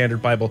American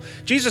Standard Bible.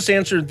 Jesus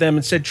answered them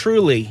and said,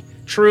 Truly,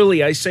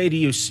 truly, I say to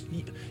you,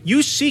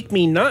 you seek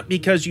me not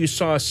because you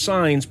saw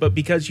signs, but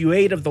because you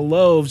ate of the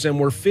loaves and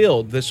were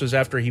filled. This was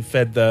after he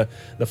fed the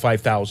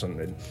 5,000.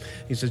 And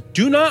he says,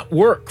 do not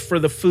work for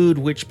the food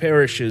which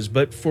perishes,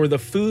 but for the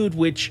food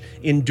which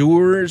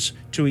endures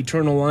to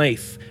eternal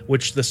life,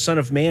 which the Son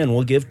of Man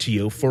will give to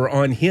you. For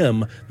on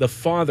him the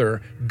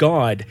Father,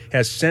 God,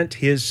 has set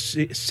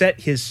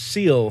his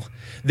seal.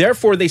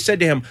 Therefore they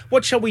said to him,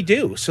 what shall we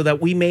do so that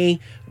we may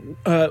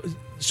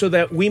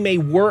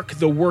work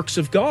the works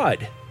of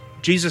God?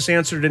 Jesus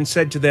answered and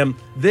said to them,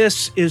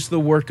 this is the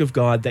work of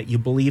God, that you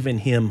believe in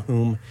him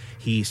whom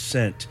he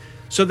sent.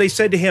 So they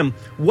said to him,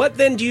 what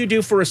then do you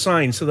do for a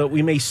sign so that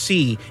we may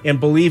see and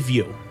believe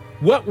you?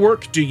 What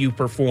work do you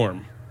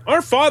perform?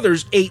 Our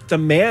fathers ate the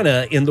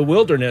manna in the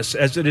wilderness,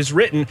 as it is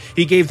written,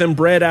 he gave them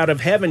bread out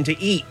of heaven to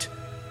eat.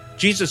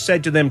 Jesus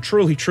said to them,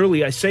 truly,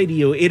 truly, I say to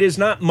you, it is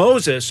not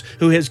Moses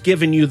who has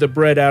given you the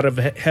bread out of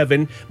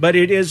heaven, but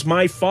it is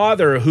my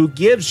Father who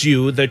gives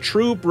you the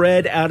true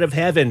bread out of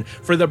heaven.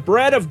 For the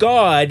bread of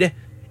God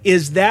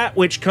is that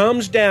which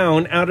comes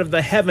down out of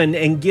the heaven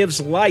and gives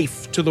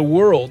life to the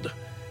world.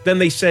 Then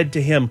they said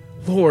to him,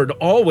 Lord,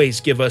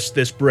 always give us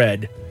this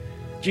bread.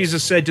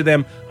 Jesus said to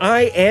them,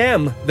 I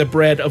am the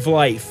bread of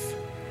life.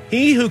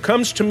 He who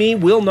comes to me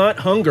will not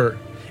hunger,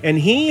 and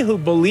he who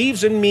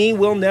believes in me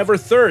will never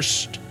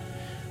thirst.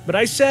 But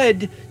I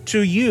said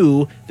to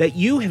you that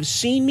you have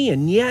seen me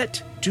and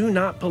yet do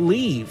not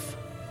believe.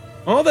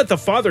 All that the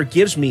Father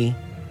gives me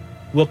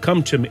will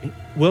come to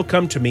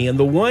me, and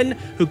the one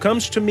who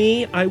comes to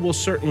me I will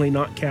certainly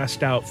not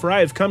cast out. For I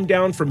have come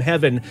down from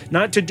heaven,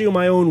 not to do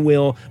my own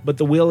will, but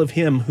the will of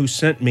him who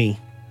sent me.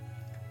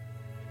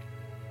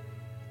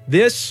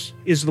 This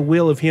is the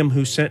will of him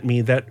who sent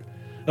me, that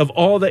of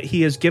all that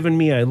he has given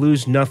me I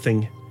lose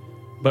nothing,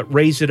 but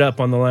raise it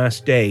up on the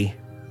last day.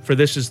 For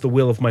this is the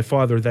will of my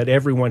Father, that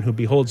everyone who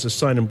beholds the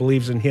Son and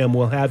believes in him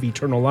will have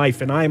eternal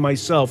life, and I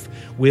myself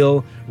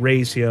will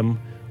raise him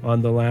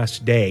on the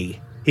last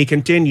day. He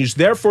continues,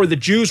 therefore the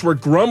Jews were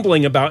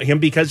grumbling about him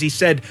because he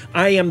said,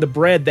 I am the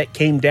bread that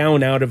came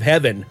down out of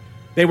heaven.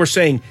 They were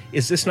saying,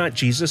 is this not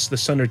Jesus, the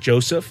son of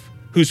Joseph,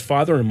 whose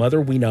father and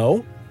mother we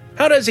know?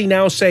 How does he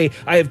now say,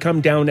 I have come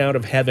down out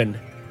of heaven?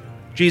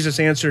 Jesus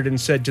answered and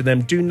said to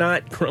them, do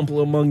not grumble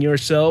among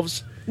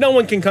yourselves. No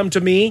one can come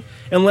to me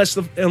unless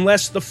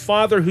the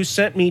Father who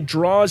sent me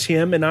draws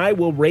him, and I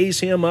will raise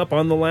him up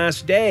on the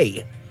last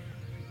day.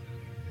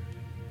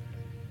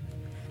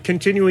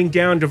 Continuing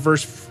down to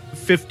verse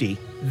 50.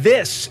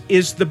 This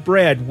is the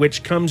bread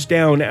which comes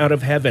down out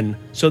of heaven,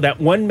 so that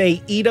one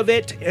may eat of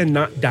it and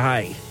not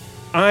die.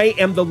 I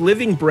am the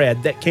living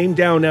bread that came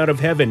down out of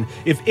heaven.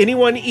 If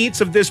anyone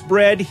eats of this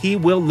bread, he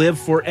will live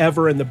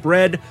forever, and the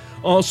bread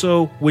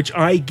also which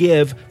I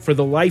give for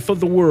the life of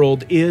the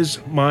world is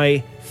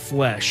my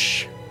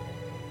flesh.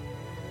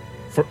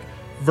 For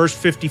verse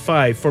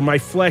 55, for my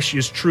flesh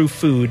is true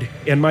food,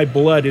 and my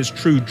blood is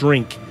true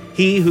drink.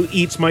 He who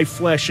eats my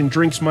flesh and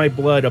drinks my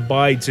blood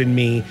abides in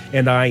me,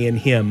 and I in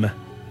him.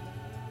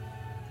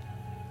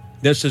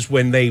 This is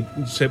when they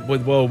said,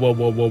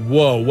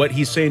 whoa, what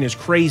he's saying is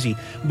crazy.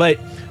 But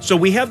so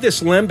we have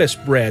this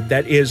lembas bread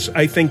that is,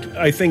 I think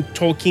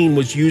Tolkien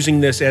was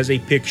using this as a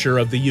picture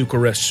of the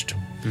Eucharist.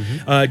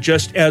 Mm-hmm.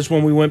 Just as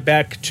when we went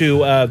back to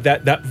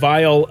that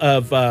vial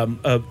of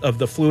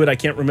the fluid, I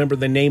can't remember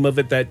the name of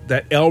it,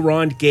 that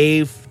Elrond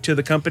gave to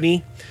the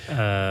company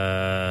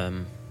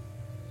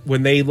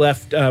when they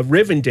left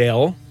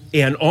Rivendell,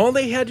 and all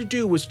they had to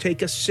do was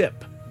take a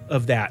sip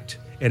of that,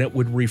 and it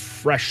would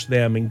refresh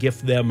them and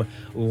give them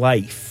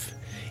life.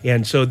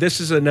 And so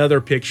this is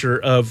another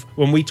picture of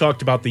when we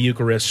talked about the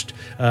Eucharist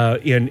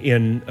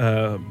in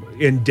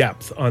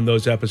depth on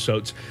those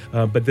episodes.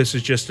 But this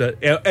is just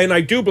and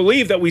I do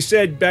believe that we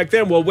said back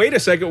then, well, wait a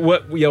second,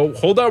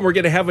 hold on, we're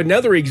going to have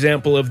another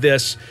example of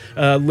this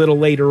a little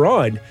later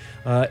on.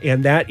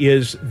 And that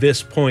is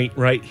this point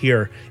right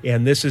here.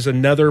 And this is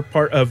another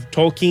part of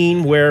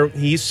Tolkien where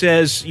he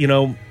says,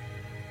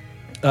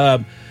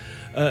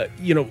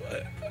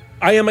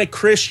 I am a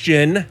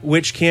Christian,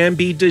 which can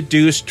be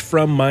deduced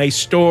from my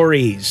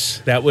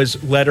stories. That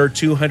was letter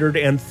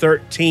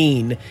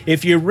 213.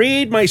 If you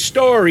read my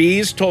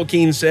stories,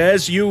 Tolkien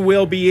says, you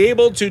will be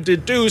able to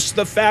deduce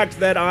the fact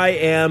that I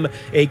am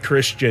a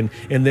Christian.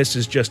 And this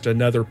is just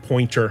another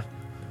pointer.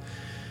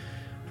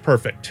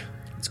 Perfect.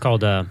 It's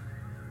called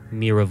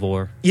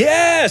Miravor.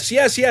 Yes.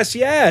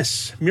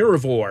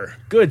 Miravor.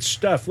 Good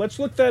stuff. Let's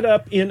look that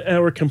up in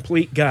our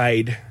complete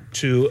guide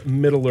to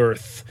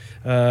Middle-earth.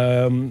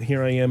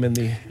 Here I am in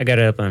the... I got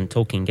it up on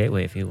Tolkien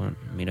Gateway if you want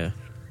me to...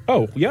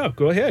 Oh, yeah,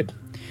 go ahead.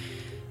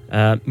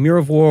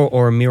 Mirovore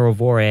or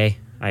Mirovore,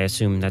 I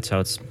assume that's how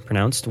it's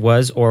pronounced,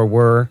 was or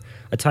were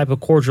a type of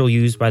cordial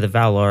used by the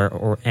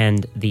Valar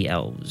and the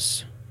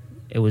elves.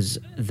 It was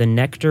the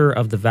nectar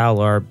of the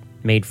Valar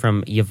made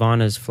from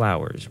Yavanna's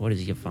flowers. What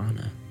is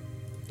Yavanna?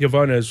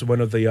 Yavanna is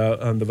one of the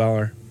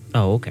Valar.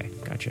 Oh, okay.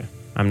 Gotcha.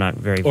 I'm not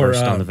very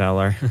versed on the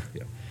Valar.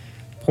 Yeah.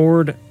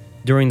 Poured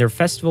during their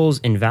festivals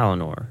in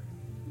Valinor.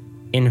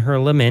 In her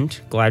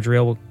lament,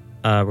 Galadriel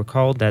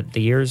recalled that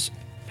the years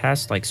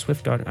passed like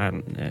swift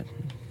on...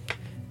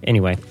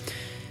 Anyway,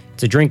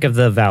 it's a drink of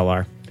the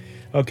Valar.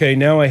 Okay,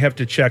 now I have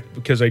to check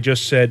because I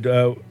just said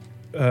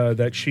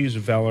that she's a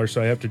Valar,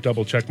 so I have to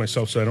double check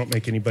myself so I don't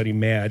make anybody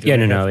mad. Yeah,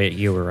 no,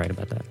 you were right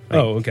about that.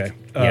 Oh, okay.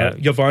 Yeah.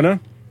 Yavanna?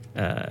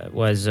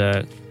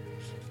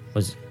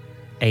 Was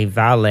a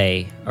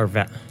valet or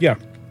Yeah.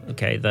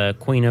 Okay, the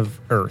Queen of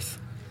Earth,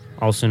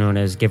 also known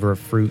as Giver of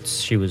Fruits.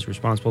 She was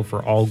responsible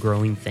for all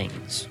growing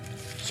things.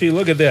 See,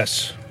 look at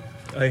this.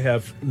 I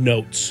have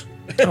notes.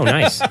 Oh,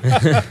 nice.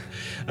 There's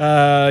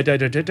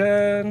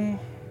the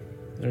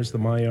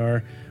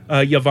Maiar.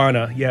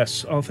 Yavanna,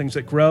 yes, all things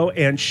that grow.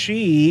 And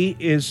she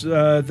is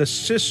the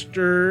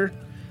sister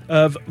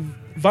of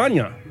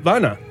Vanna.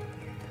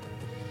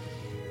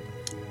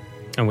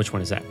 And which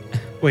one is that?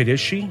 Wait, is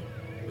she?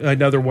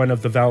 Another one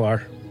of the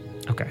Valar.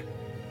 Okay.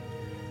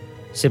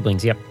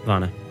 Siblings, yep,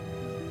 Vanna.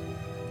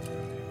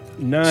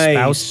 Nice.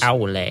 Spouse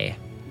Aule.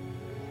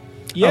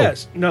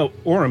 Yes. Oh. No,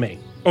 Orome.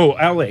 Oh,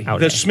 Aule,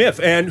 the smith,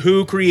 and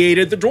who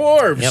created the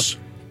dwarves. Yep.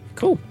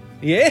 Cool.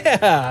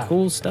 Yeah.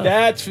 Cool stuff.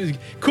 That's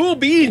cool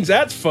beans.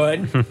 That's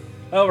fun.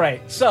 All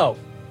right. So,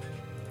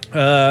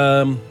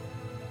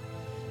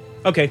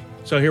 okay.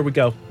 So here we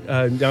go.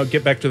 Now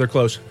get back to their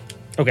clothes.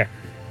 Okay.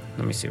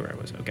 Let me see where I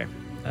was. Okay.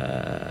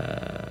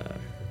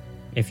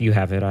 If you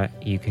have it,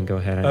 you can go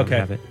ahead. I don't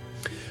have it.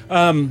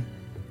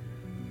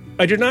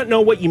 I do not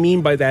know what you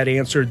mean by that,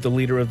 answered the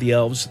leader of the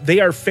elves. They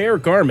are fair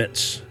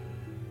garments,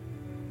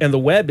 and the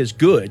web is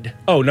good.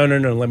 Oh, no.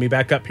 Let me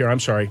back up here. I'm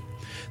sorry.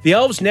 The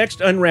elves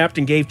next unwrapped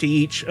and gave to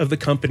each of the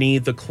company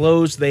the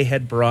clothes they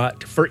had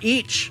brought. For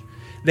each,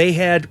 they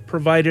had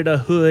provided a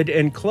hood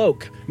and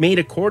cloak, made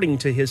according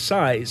to his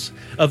size,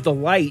 of the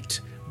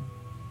light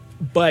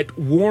but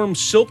warm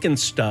silken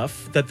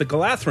stuff that the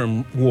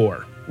Galathrim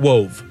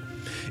wove.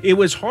 It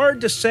was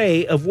hard to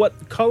say of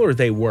what color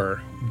they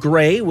were.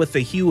 Gray, with the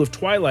hue of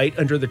twilight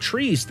under the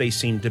trees they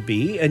seemed to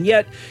be, and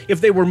yet,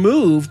 if they were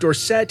moved or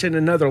set in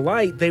another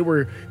light, they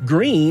were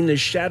green as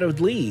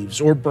shadowed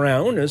leaves, or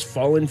brown as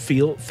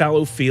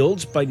fallow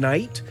fields by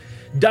night,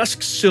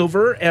 dusk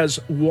silver as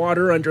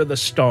water under the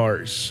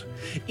stars.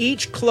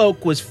 Each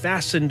cloak was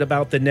fastened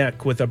about the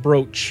neck with a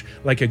brooch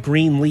like a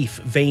green leaf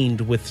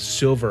veined with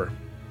silver.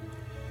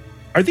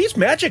 "Are these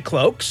magic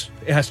cloaks?"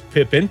 asked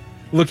Pippin,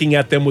 looking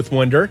at them with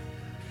wonder.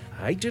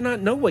 "I do not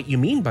know what you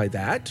mean by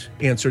that,"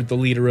 answered the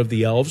leader of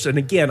the elves. And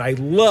again, I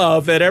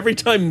love that every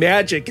time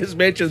magic is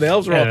mentioned, the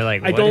elves are all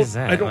like, what is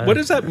that? What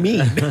does that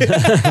mean?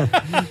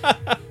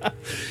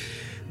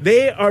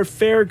 "They are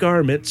fair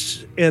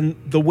garments, and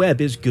the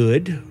web is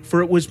good,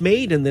 for it was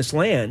made in this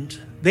land.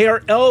 They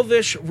are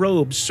elvish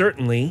robes,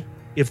 certainly,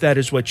 if that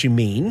is what you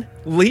mean.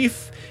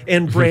 Leaf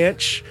and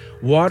branch,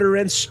 water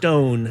and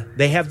stone,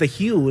 they have the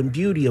hue and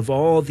beauty of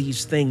all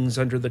these things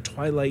under the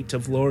twilight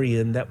of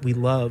Lorien that we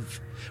love.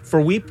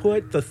 For we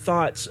put the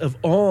thoughts of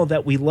all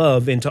that we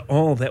love into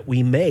all that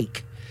we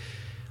make."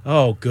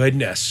 Oh,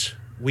 goodness.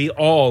 We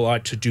all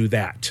ought to do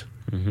that.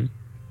 Mm-hmm.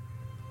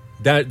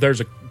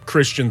 There's a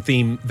Christian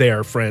theme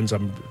there, friends.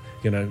 I'm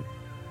going to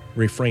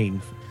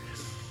refrain.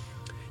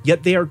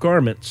 "Yet they are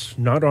garments,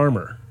 not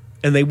armor,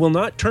 and they will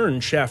not turn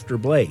shaft or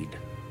blade.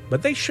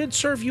 But they should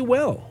serve you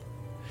well.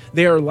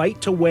 They are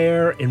light to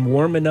wear and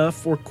warm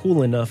enough or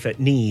cool enough at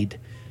need,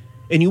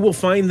 and you will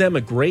find them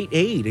a great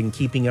aid in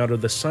keeping out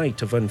of the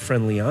sight of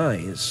unfriendly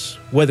eyes,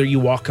 whether you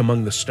walk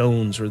among the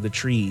stones or the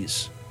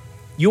trees.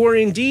 You are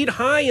indeed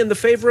high in the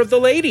favor of the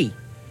lady,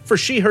 for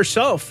she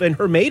herself and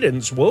her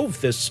maidens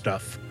wove this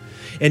stuff,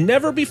 and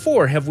never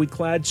before have we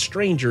clad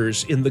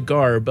strangers in the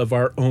garb of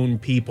our own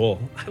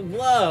people." I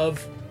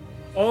love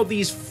all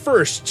these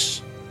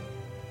firsts,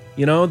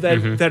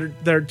 that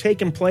are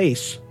taking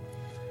place,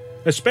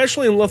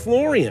 especially in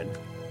Lothlorien.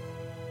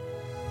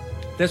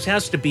 This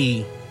has to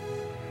be...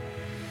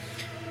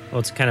 Well,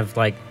 it's kind of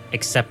like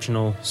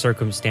exceptional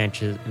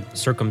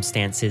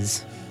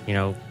circumstances,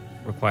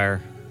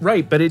 require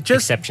right, but it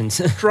just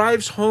exceptions.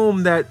 drives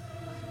home that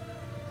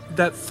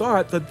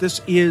thought that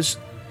this is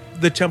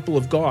the temple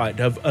of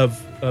God,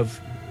 of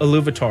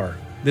Iluvatar.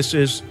 This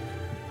is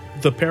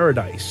the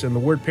paradise, and the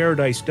word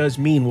paradise does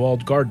mean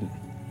walled garden.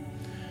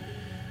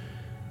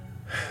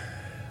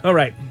 All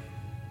right.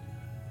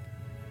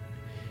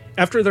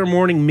 After their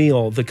morning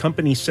meal, the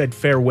company said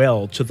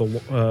farewell to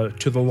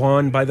the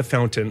lawn by the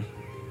fountain.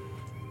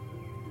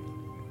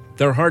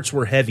 Their hearts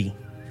were heavy,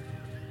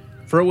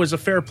 for it was a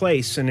fair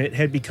place, and it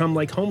had become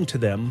like home to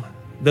them,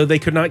 though they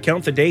could not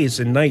count the days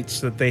and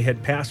nights that they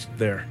had passed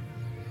there.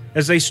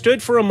 As they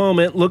stood for a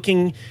moment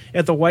looking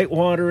at the white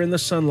water and the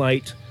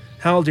sunlight,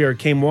 Haldir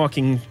came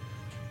walking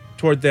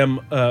toward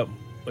them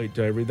Wait,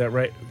 did I read that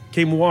right?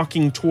 Came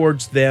walking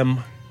towards them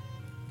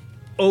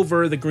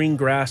over the green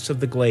grass of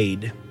the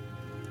glade.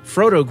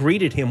 Frodo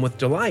greeted him with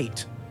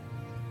delight.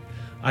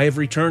 "I have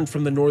returned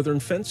from the northern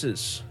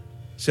fences,"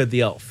 said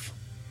the elf,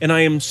 "and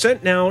I am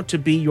sent now to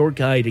be your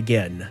guide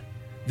again.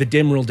 The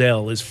Dimril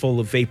Dell is full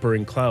of vapor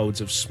and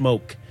clouds of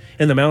smoke,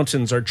 and the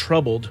mountains are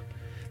troubled.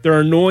 There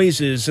are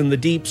noises in the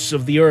deeps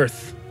of the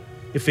earth.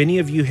 If any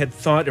of you had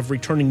thought of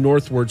returning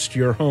northwards to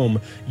your home,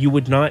 you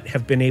would not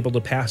have been able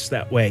to pass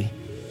that way.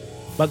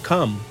 But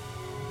come,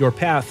 your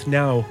path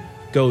now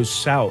goes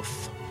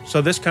south."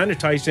 So this kind of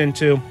ties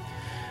into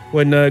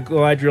when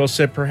Galadriel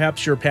said,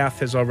 perhaps your path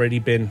has already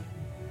been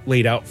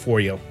laid out for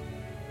you.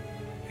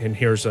 And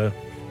here's a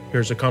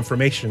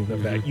confirmation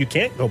of that. You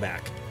can't go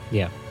back.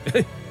 Yeah.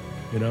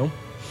 You know?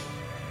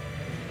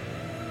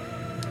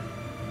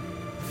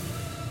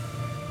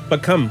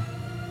 But come,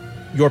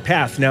 your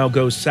path now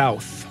goes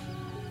south.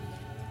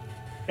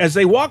 As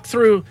they walked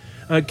through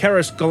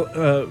Caras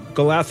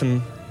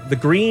Galathan, the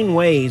green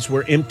ways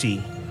were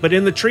empty, but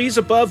in the trees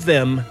above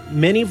them,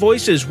 many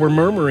voices were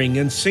murmuring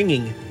and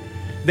singing.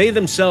 They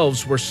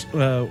themselves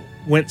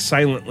went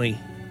silently.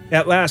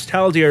 At last,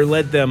 Haldir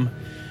led them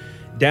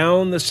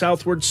down the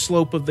southward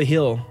slope of the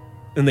hill,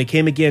 and they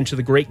came again to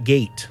the great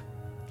gate,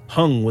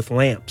 hung with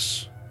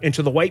lamps, and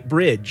to the white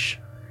bridge.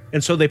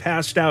 And so they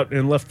passed out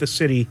and left the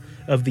city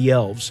of the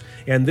elves.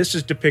 And this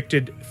is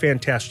depicted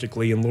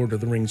fantastically in Lord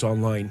of the Rings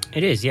Online.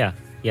 It is, yeah.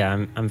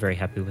 Yeah, I'm very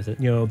happy with it.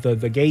 You know,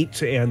 the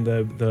gate and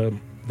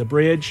the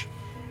bridge.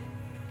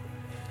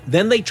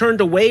 Then they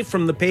turned away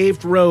from the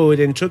paved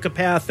road and took a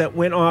path that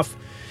went off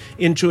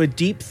into a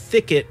deep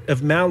thicket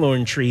of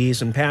malorn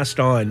trees and passed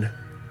on,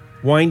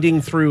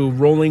 winding through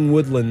rolling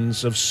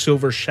woodlands of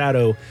silver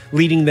shadow,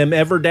 leading them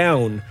ever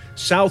down,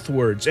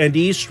 southwards and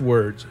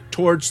eastwards,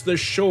 towards the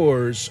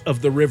shores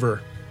of the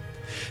river.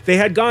 They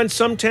had gone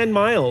some 10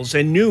 miles,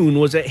 and noon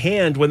was at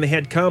hand when they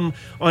had come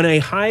on a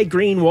high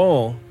green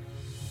wall.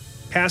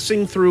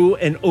 Passing through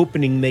an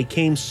opening, they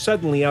came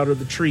suddenly out of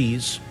the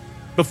trees.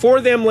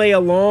 Before them lay a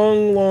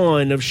long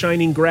lawn of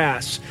shining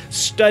grass,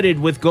 studded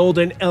with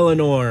golden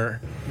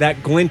Eleanor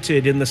that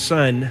glinted in the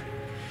sun.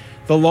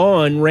 The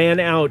lawn ran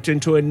out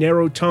into a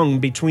narrow tongue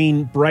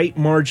between bright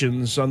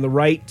margins on the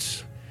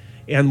right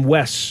and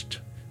west.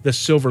 The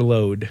silver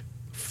lode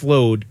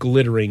flowed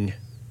glittering.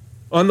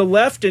 On the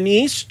left and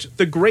east,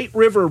 the great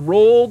river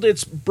rolled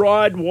its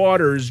broad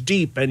waters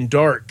deep and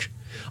dark.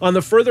 On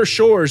the further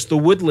shores, the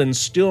woodlands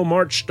still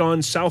marched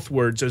on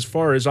southwards as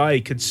far as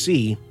eye could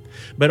see,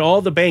 but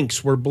all the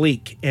banks were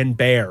bleak and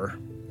bare.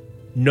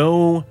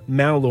 No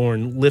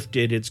Malorn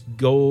lifted its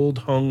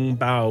gold-hung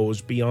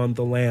boughs beyond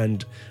the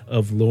land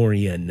of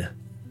Lorien.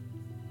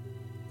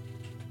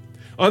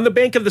 On the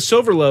bank of the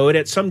Silver Lode,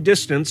 at some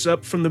distance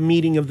up from the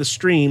meeting of the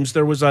streams,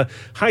 there was a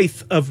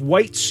height of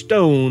white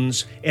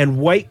stones and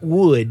white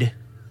wood.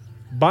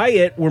 By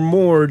it were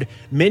moored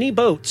many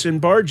boats and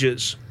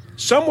barges.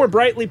 Some were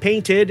brightly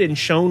painted and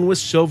shone with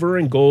silver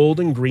and gold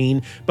and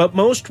green, but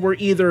most were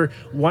either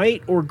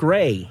white or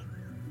gray.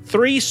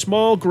 3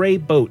 small gray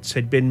boats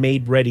had been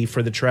made ready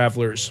for the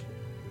travelers.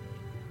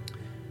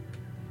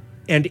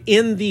 And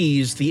in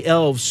these the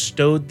elves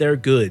stowed their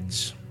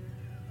goods.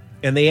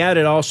 And they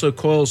added also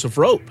coils of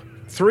rope,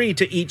 3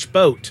 to each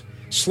boat.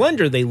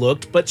 Slender they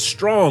looked, but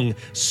strong,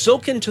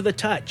 silken to the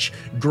touch,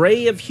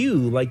 gray of hue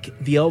like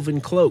the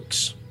elven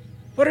cloaks.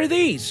 "What are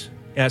these?"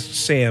 asked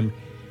Sam,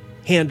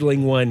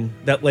 handling one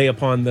that lay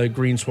upon the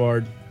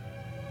greensward.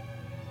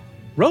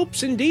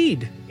 "Ropes,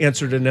 indeed,"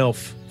 answered an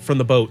elf from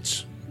the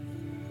boats.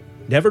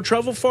 "Never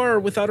travel far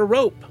without a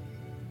rope,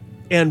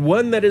 and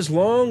one that is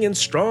long and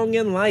strong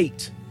and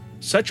light.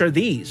 Such are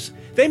these.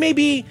 They may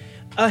be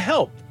a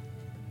help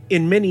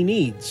in many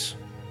needs."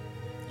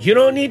 "You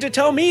don't need to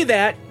tell me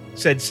that,"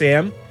 said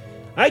Sam.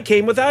 "I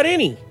came without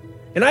any,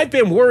 and I've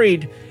been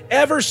worried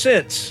ever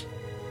since.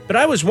 But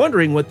I was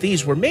wondering what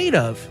these were made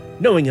of,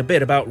 knowing a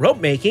bit about rope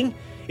making.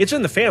 It's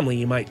in the family,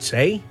 you might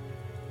say."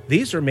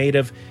 "These are made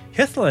of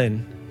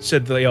Hithlin,"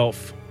 said the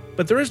elf.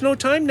 "But there is no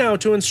time now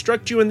to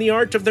instruct you in the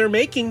art of their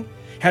making.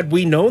 Had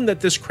we known that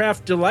this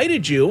craft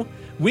delighted you,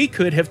 we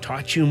could have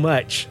taught you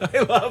much." I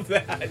love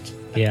that.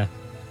 Yeah.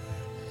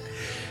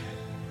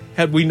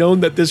 Had we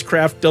known that this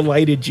craft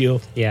delighted you.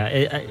 Yeah,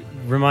 it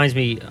reminds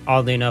me,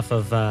 oddly enough,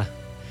 of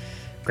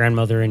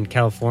grandmother in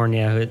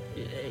California.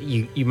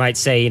 You might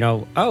say,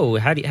 "Oh,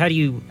 how do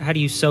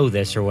you sew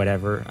this or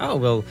whatever?" "Oh,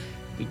 well,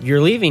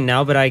 you're leaving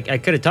now, but I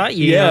could have taught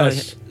you."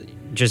 Yes.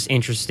 Just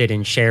interested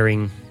in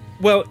sharing.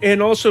 Well,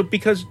 and also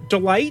because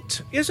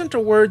delight isn't a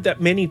word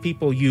that many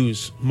people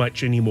use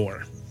much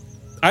anymore.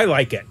 I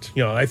like it.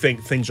 I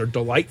think things are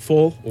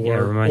delightful, or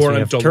it reminds me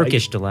I'm of delighted.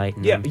 Turkish delight.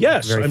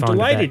 Yes, I'm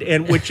delighted,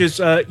 and which is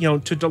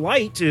to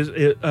delight is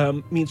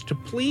means to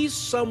please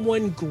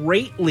someone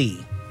greatly.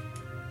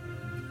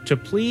 To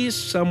please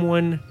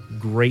someone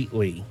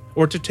greatly,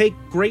 or to take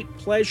great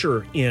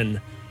pleasure in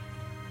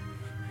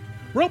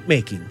rope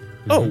making.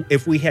 Oh,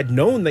 if we had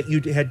known that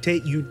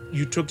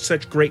you took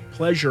such great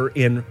pleasure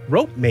in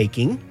rope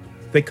making,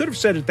 they could have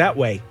said it that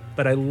way.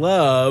 But I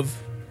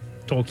love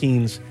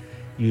Tolkien's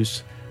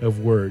use of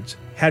words.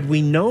 Had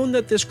we known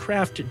that this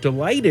craft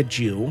delighted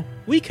you,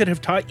 we could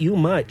have taught you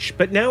much.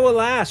 But now,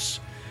 alas,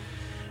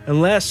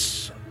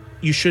 unless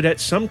you should at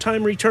some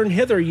time return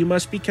hither, you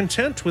must be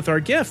content with our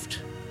gift.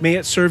 May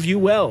it serve you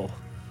well.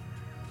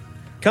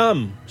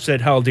 Come,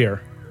 said Haldir.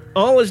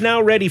 All is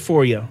now ready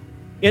for you.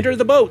 Enter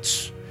the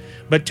boats,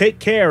 but take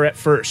care at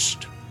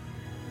first.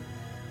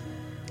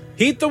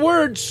 Heed the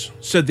words,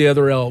 said the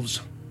other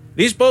elves.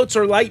 These boats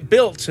are light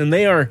built, and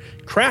they are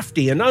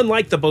crafty and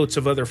unlike the boats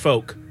of other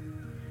folk.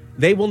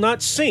 They will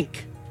not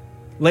sink.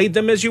 Lade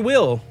them as you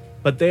will,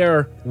 but they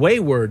are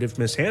wayward if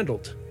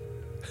mishandled.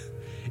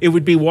 It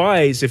would be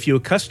wise if you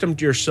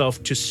accustomed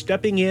yourself to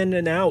stepping in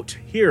and out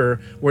here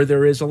where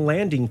there is a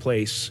landing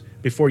place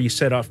before you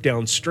set off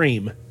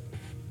downstream.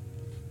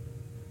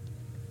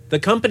 The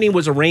company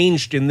was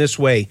arranged in this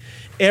way.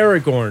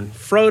 Aragorn,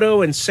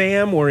 Frodo, and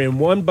Sam were in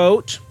one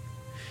boat.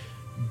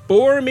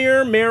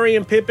 Boromir, Merry,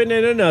 and Pippin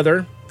in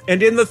another.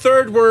 And in the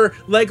third were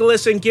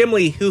Legolas and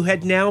Gimli, who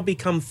had now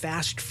become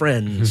fast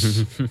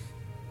friends.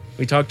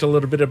 We talked a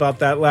little bit about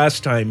that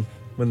last time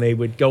when they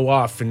would go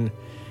off and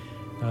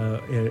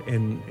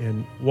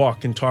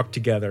walk and talk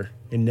together.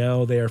 And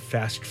now they are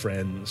fast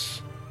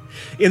friends.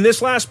 In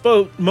this last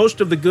boat,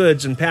 most of the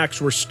goods and packs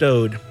were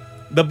stowed.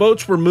 The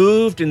boats were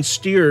moved and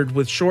steered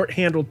with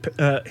short-handled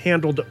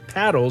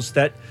paddles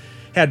that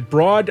had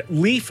broad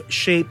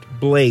leaf-shaped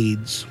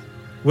blades.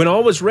 When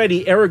all was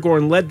ready,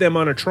 Aragorn led them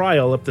on a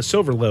trial up the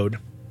Silverlode.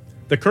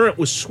 The current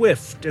was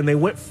swift, and they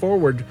went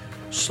forward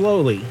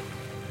slowly.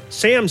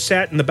 Sam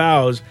sat in the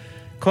bows,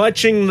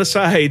 clutching the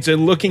sides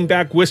and looking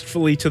back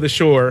wistfully to the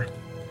shore.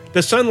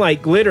 The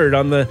sunlight glittering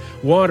on the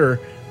water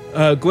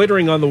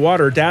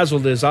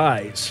dazzled his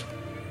eyes.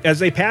 As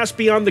they passed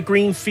beyond the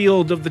green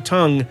field of the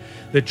Tongue,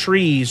 the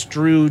trees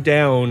drew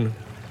down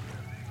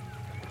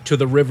to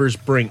the river's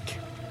brink.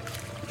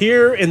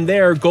 Here and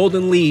there,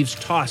 golden leaves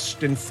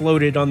tossed and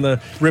floated on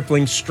the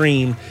rippling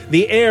stream.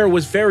 The air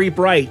was very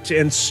bright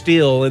and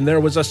still, and there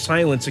was a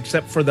silence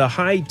except for the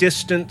high,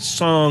 distant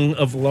song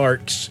of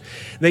larks.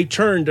 They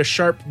turned a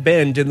sharp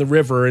bend in the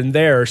river, and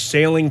there,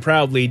 sailing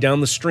proudly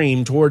down the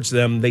stream towards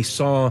them, they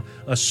saw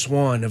a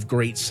swan of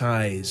great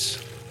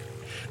size.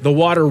 The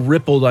water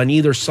rippled on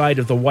either side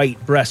of the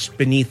white breast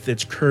beneath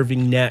its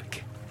curving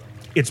neck.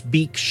 Its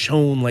beak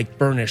shone like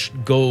burnished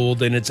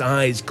gold, and its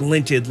eyes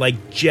glinted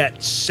like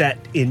jet set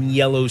in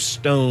yellow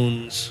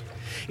stones.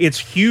 Its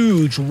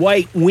huge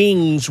white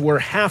wings were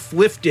half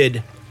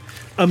lifted.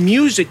 A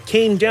music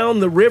came down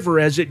the river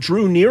as it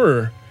drew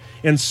nearer,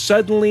 and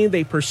suddenly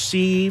they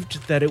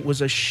perceived that it was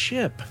a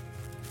ship,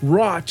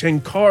 wrought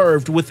and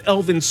carved with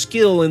elven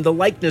skill in the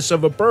likeness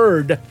of a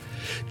bird.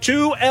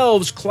 2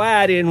 elves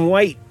clad in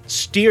white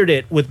steered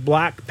it with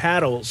black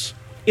paddles.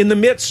 In the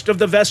midst of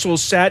the vessel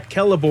sat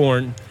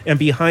Celeborn, and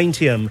behind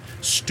him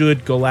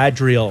stood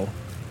Galadriel,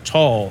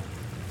 tall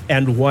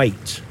and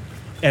white,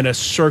 and a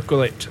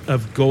circlet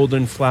of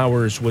golden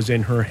flowers was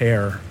in her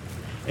hair.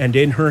 And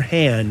in her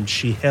hand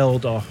she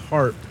held a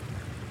harp,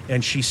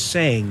 and she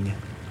sang,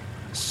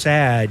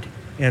 sad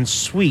and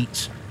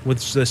sweet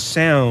was the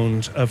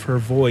sound of her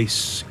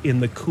voice in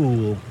the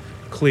cool,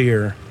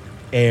 clear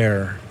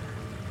air.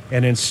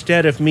 And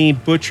instead of me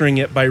butchering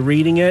it by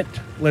reading it,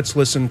 let's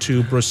listen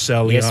to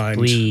Broceliande. Yes,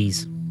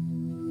 please.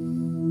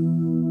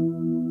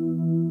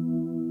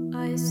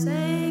 I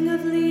sang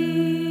of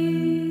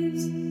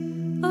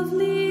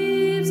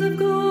leaves of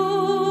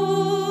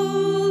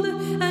gold,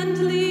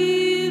 and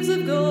leaves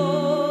of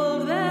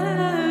gold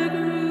there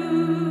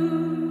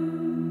grew.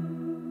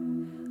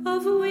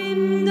 Of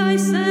wind I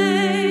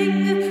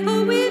sang,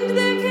 a wind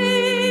there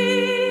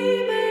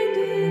came, and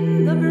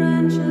in the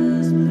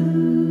branches blew.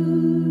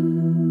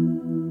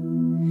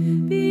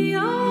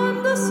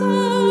 Beyond the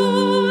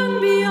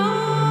sun,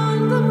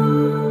 beyond the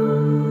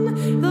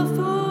moon, the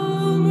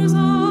foam was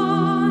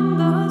on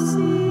the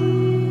sea.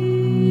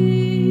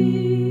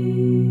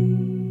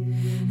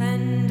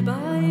 And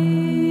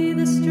by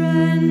the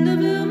strand of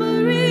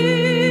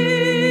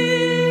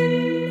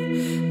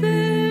Ilmarine,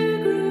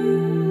 there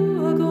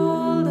grew a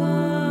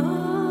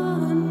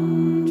golden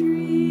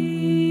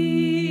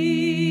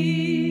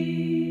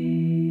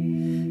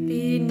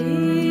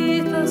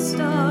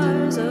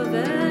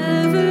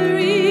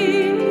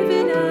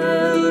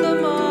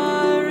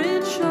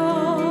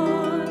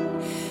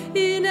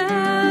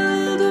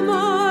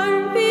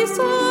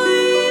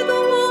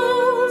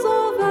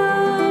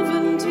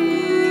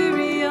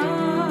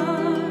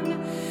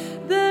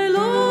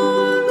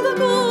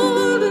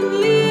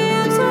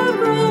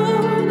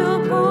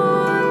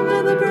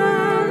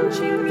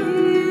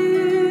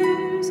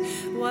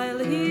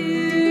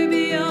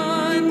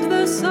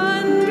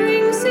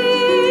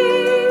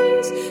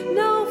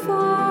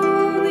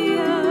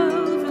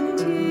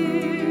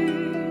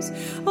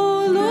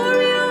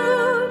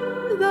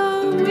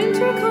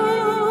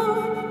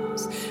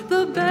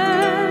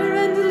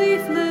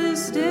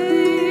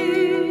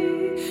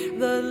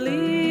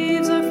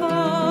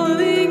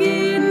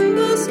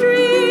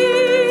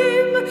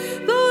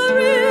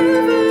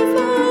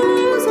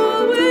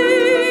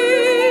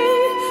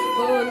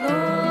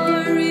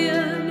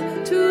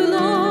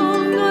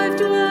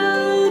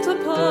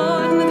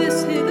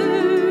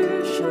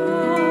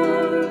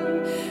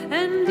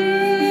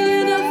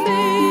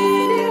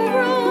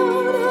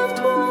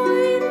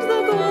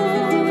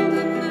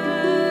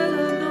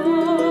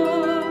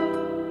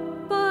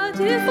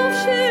if of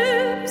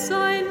ships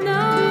I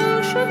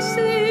now should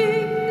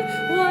sing,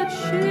 what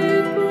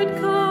ship would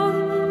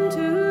come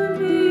to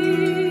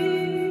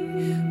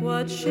me?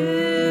 What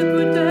ship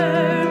would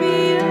bear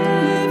me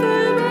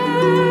ever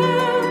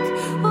back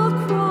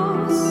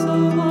across so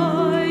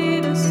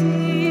wide a sea?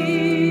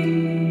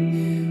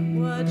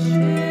 What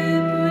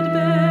ship would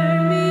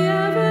bear me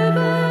ever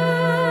back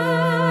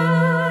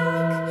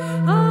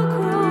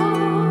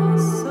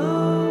across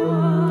so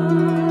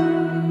wide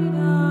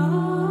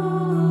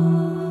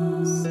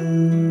a sea?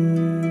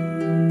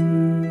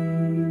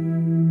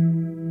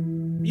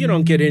 You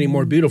don't get any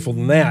more beautiful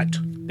than that.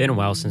 Been a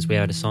while since we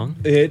had a song.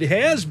 It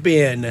has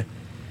been.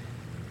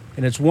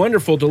 And it's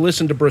wonderful to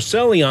listen to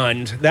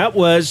Broceliande. That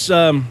was,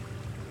 that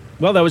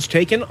was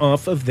taken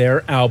off of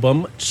their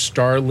album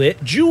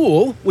Starlit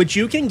Jewel, which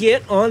you can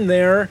get on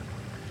their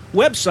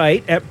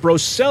website at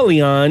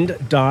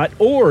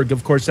broceliande.org.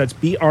 Of course, that's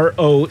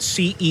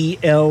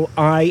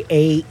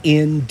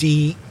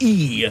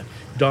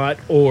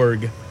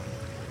BROCELIANDE.org.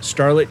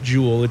 Starlit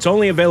Jewel. It's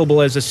only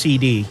available as a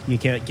CD. You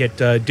can't get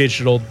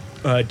digital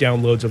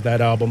downloads of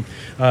that album.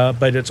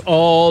 But it's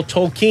all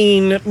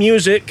Tolkien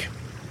music.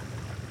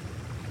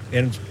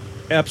 And it's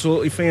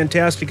absolutely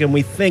fantastic. And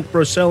we thank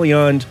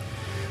Broceliande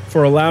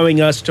for allowing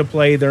us to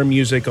play their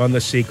music on the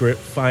Secret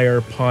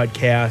Fire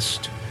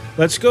podcast.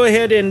 Let's go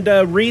ahead and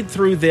read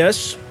through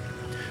this.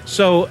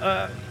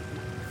 So,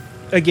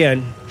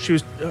 again, she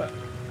was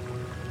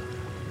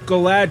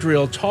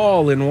Galadriel,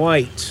 tall and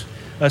white.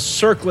 A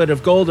circlet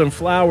of golden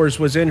flowers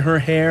was in her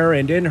hair,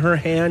 and in her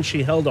hand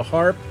she held a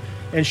harp,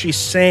 and she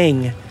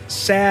sang.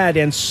 Sad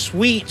and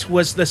sweet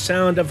was the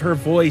sound of her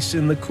voice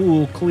in the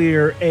cool,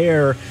 clear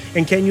air.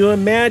 And can you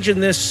imagine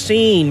this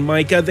scene,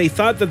 Micah? They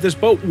thought that this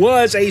boat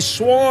was a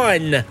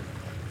swan.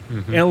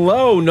 Mm-hmm. And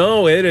lo,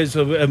 no, it is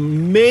an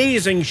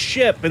amazing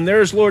ship. And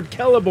there's Lord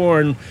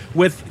Celeborn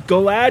with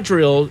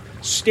Galadriel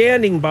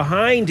standing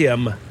behind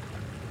him,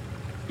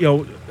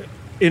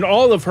 in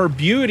all of her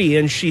beauty.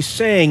 And she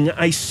sang,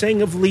 I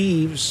sang of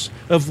leaves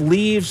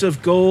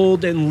of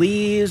gold, and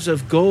leaves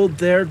of gold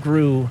there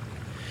grew.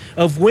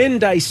 Of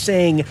wind I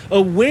sang,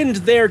 a wind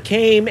there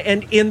came,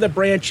 and in the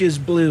branches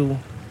blew.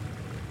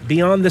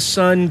 Beyond the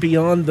sun,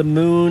 beyond the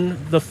moon,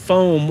 the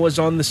foam was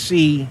on the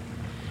sea.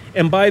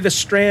 And by the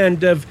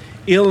strand of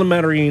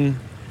Ilmarine,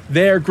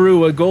 there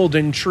grew a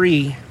golden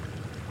tree.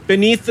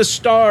 Beneath the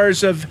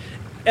stars of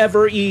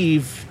Ever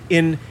Eve,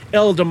 in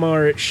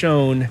Eldamar it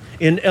shone,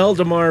 in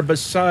Eldamar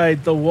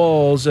beside the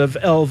walls of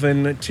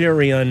elven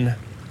Tirion.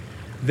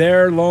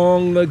 There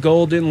long the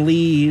golden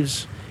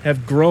leaves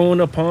have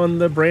grown upon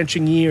the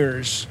branching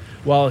years,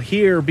 while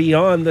here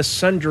beyond the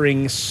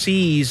sundering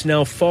seas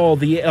now fall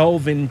the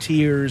elven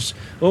tears.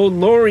 O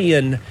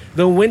Lorien,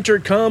 the winter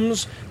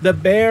comes, the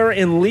bare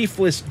and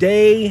leafless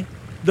day.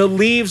 The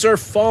leaves are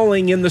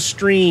falling in the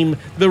stream,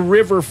 the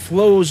river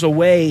flows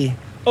away.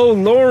 O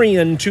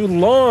Lorien, too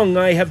long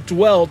I have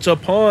dwelt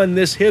upon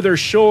this hither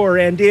shore,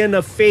 and in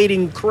a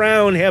fading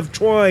crown have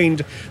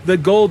twined the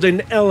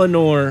golden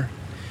Eleanor.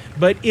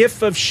 But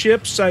if of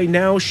ships I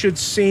now should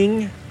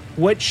sing,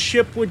 what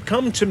ship would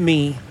come to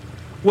me?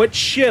 What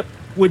ship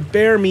would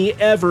bear me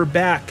ever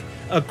back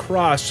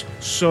across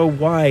so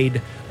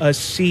wide a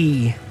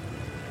sea?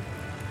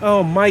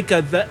 Oh,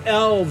 Micah, the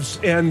elves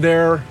and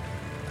their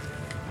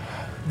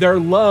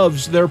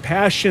loves, their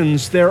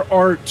passions, their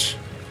art,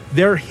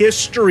 their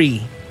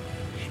history.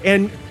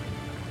 And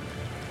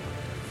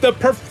the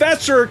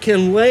professor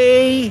can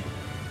lay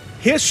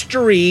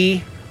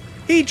history.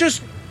 There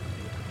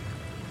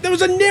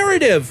was a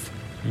narrative.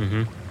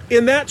 Mm-hmm.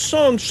 In that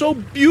song, so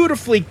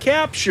beautifully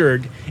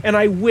captured. And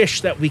I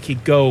wish that we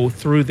could go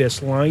through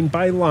this line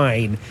by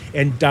line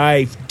and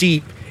dive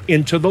deep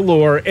into the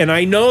lore. And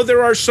I know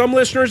there are some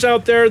listeners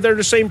out there that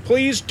are saying,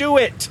 please do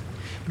it.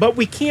 But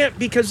we can't,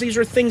 because these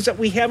are things that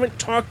we haven't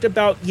talked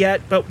about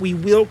yet, but we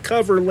will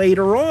cover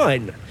later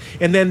on.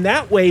 And then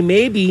that way,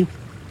 maybe,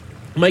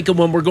 Michael,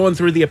 when we're going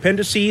through the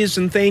appendices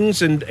and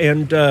things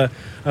and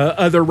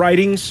other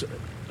writings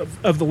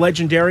of the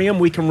Legendarium,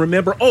 we can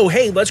remember, oh,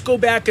 hey, let's go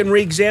back and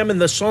re-examine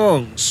the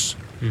songs.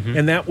 Mm-hmm.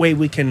 And that way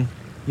we can,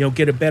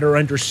 get a better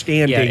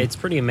understanding. Yeah, it's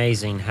pretty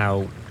amazing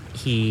how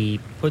he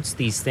puts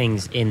these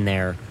things in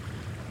there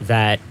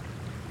that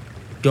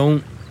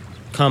don't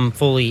come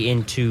fully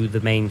into the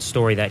main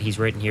story that he's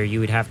written here. You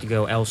would have to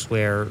go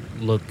elsewhere,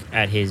 look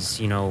at his,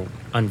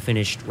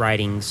 unfinished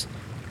writings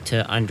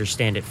to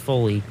understand it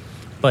fully.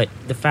 But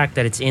the fact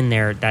that it's in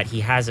there, that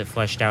he has it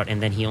fleshed out,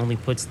 and then he only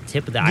puts the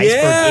tip of the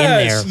iceberg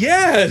in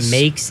there,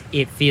 makes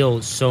it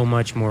feel so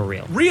much more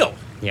real.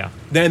 Yeah.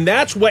 Then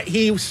that's what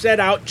he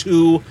set out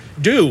to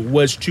do,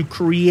 was to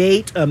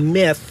create a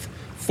myth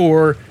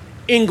for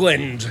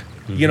England,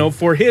 mm-hmm.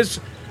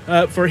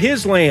 For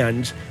his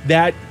land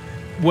that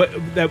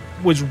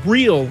was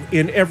real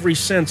in every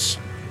sense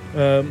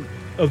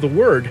of the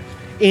word.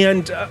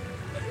 And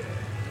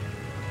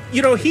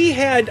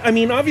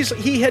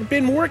obviously he had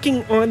been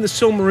working on the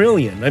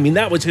Silmarillion.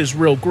 That was his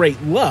real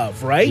great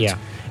love, right? Yeah.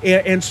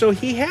 And so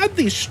he had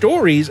these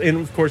stories, and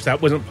of course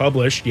that wasn't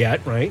published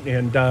yet, right?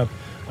 And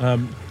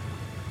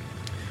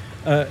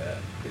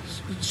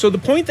So the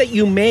point that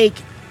you make,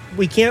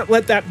 we can't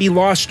let that be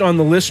lost on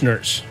the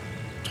listeners.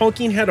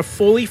 Tolkien had a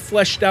fully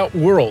fleshed out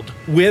world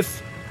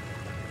with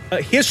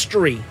a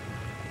history,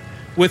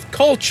 with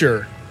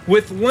culture,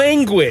 with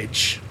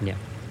language. Yeah.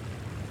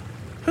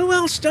 Who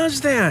else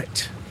does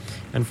that?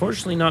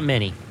 Unfortunately, not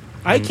many.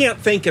 I can't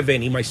think of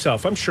any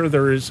myself. I'm sure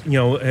there is, and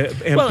Well,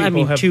 people I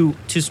mean, have...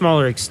 to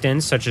smaller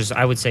extents, such as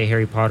I would say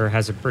Harry Potter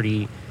has a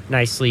pretty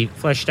nicely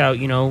fleshed out,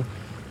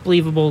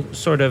 believable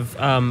sort of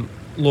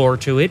lore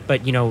to it,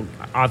 but,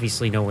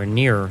 obviously nowhere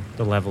near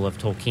the level of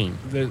Tolkien.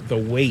 the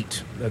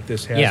weight that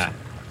this has. Yeah.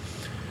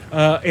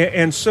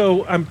 And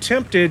so I'm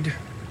tempted.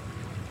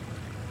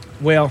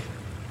 Well,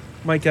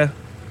 Micah,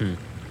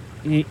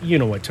 you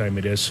know what time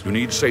it is. You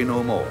need say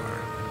no more.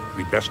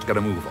 We'd best get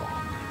a move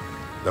on.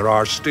 There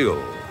are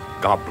still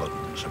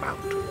goblins about.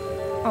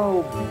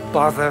 Oh,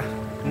 bother.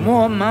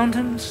 More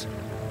mountains?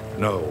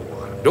 No,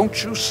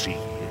 don't you see?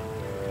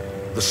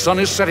 The sun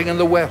is setting in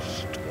the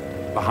west,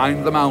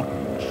 behind the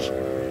mountains.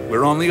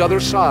 We're on the other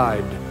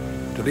side,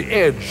 to the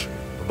edge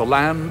of the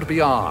land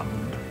beyond.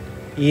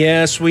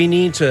 Yes, we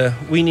need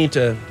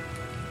to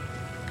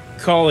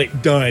call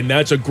it done.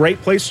 That's a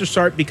great place to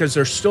start because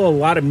there's still a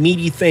lot of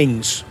meaty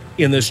things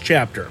in this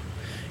chapter,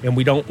 and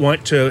we don't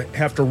want to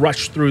have to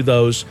rush through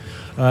those.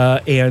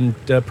 And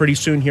pretty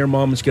soon here,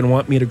 Mom is going to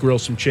want me to grill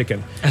some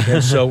chicken,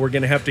 and so we're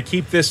going to have to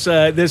keep this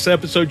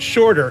episode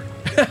shorter.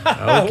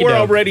 We're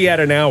already at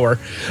an hour.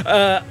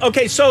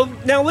 Okay, so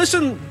now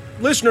listen,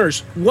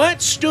 listeners,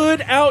 what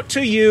stood out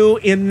to you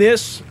in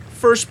this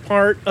first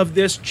part of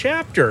this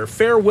chapter?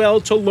 Farewell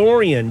to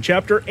Lorien,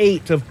 chapter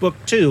 8 of book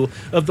 2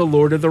 of The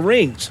Lord of the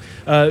Rings.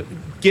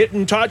 Get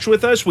in touch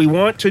with us. We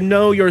want to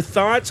know your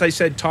thoughts. I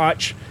said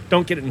touch.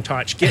 Don't get in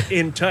touch. Get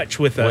in touch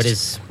with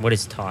us. What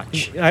is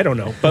touch? I don't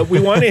know, but we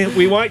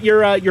want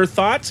your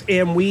thoughts,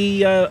 and we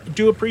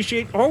do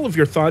appreciate all of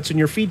your thoughts and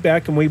your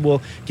feedback, and we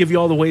will give you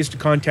all the ways to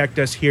contact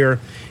us here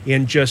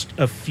in just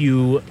a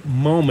few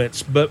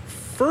moments. But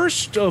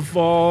first of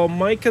all,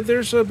 Micah,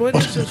 there's a what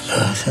is this?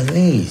 What are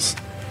these?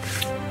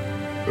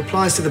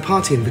 Replies to the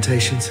party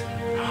invitations.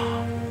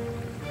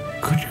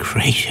 Good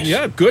gracious.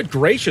 Yeah, good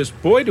gracious.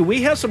 Boy, do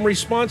we have some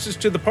responses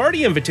to the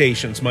party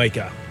invitations,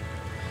 Micah.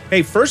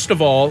 Hey, first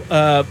of all,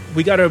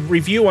 we got a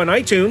review on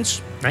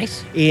iTunes.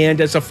 Nice.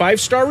 And it's a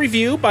 5-star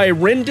review by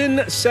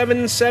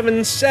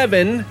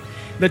Rendon777.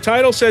 The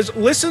title says,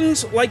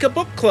 Listens Like a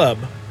Book Club.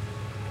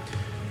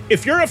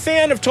 If you're a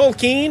fan of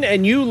Tolkien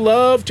and you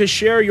love to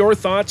share your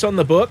thoughts on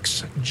the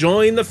books,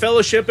 join the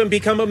fellowship and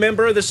become a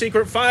member of the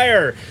Secret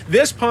Fire.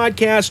 This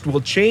podcast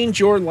will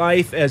change your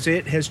life as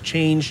it has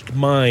changed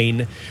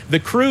mine. The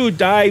crew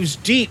dives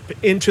deep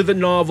into the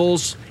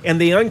novels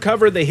and they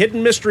uncover the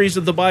hidden mysteries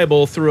of the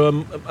Bible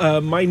through a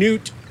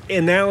minute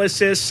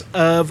analysis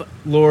of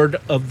Lord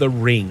of the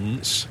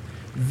Rings.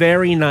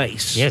 Very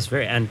nice. Yes,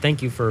 very. And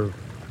thank you for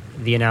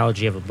the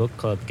analogy of a book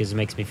club because it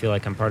makes me feel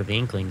like I'm part of the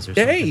Inklings or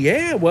something. Hey,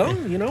 yeah, well,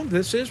 we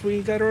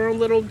got our own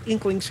little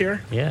Inklings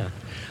here. Yeah.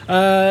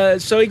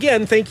 So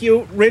again, thank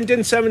you,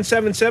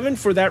 Rendon777,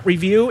 for that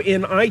review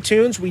in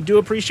iTunes. We do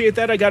appreciate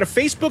that. I got a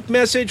Facebook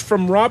message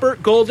from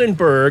Robert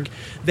Goldenberg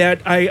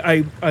that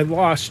I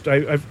lost.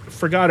 I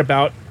forgot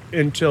about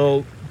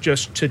until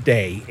just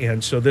today.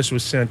 And so this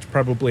was sent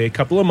probably a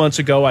couple of months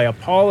ago. I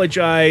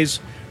apologize,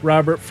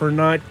 Robert, for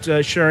not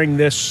sharing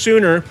this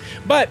sooner,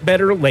 but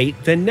better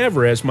late than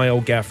never, as my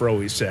old gaffer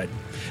always said.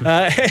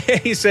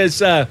 He says,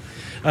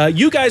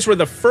 you guys were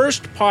the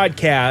first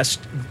podcast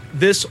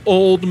this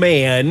old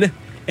man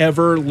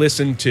ever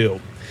listened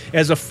to.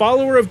 As a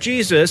follower of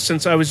Jesus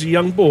since I was a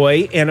young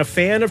boy and a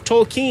fan of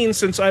Tolkien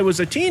since I was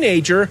a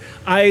teenager,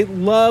 I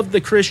love the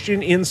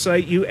Christian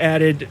insight you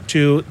added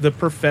to the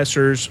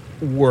professor's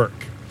work.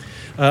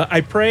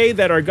 I pray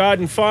that our God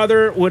and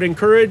Father would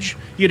encourage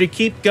you to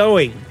keep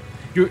going.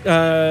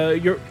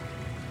 Your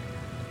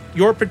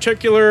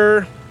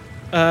particular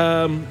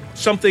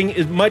something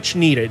is much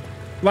needed.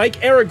 Like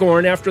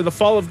Aragorn after the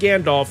fall of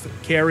Gandalf,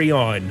 carry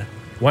on.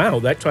 Wow,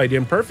 that tied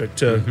in perfect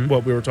to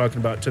what we were talking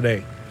about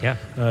today. Yeah.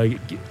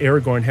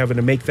 Aragorn having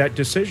to make that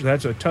decision.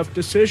 That's a tough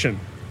decision.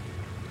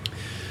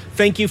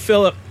 Thank you,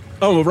 Philip.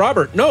 Oh,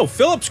 Robert. No,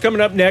 Philip's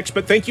coming up next,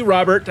 but thank you,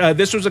 Robert.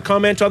 This was a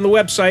comment on the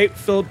website.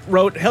 Philip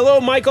wrote,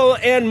 Hello, Michael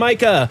and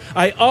Micah.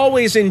 I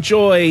always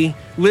enjoy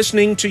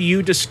listening to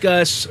you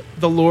discuss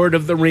The Lord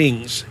of the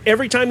Rings.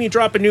 Every time you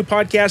drop a new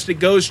podcast, it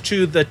goes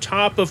to the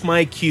top of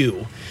my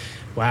queue.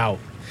 Wow.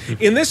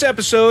 In this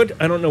episode,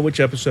 I don't know which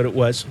episode it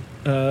was,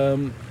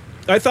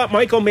 I thought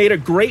Michael made a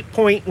great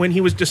point when he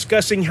was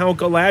discussing how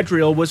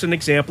Galadriel was an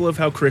example of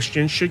how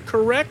Christians should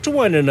correct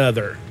one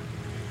another.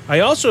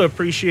 I also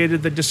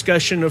appreciated the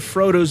discussion of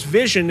Frodo's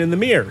vision in the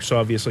mirror. So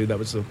obviously that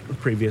was the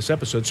previous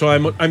episode. So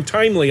I'm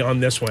timely on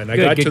this one. I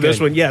got to this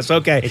one. Yes,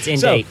 okay. It's in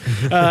date.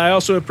 I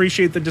also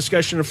appreciate the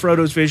discussion of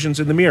Frodo's visions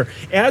in the mirror.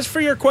 As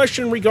for your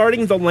question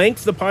regarding the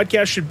length the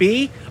podcast should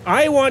be,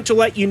 I want to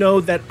let you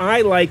know that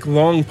I like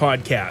long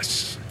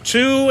podcasts.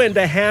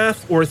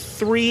 2.5 or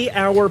 3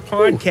 hour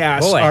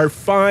podcasts boy. are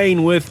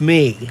fine with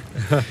me.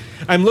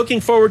 I'm looking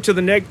forward to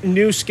the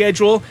new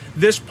schedule.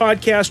 This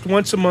podcast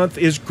once a month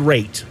is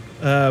great.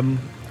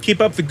 Keep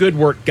up the good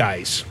work,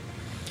 guys.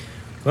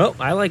 Well,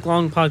 I like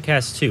long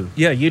podcasts too.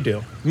 Yeah, you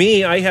do.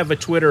 Me, I have a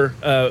Twitter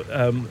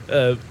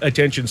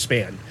attention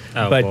span,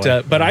 Oh, but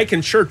boy. but I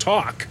can sure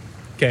talk.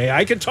 Okay,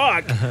 I can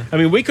talk. I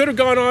mean, we could have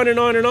gone on and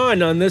on and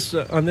on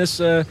this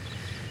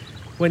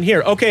one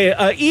here.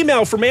 Okay,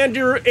 email from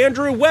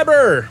Andrew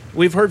Weber.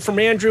 We've heard from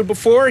Andrew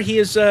before.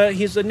 He's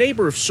a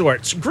neighbor of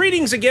sorts.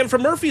 Greetings again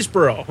from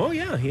Murfreesboro. Oh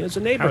yeah, he is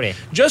a neighbor. Howdy.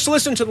 Just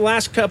listened to the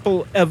last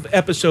couple of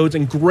episodes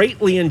and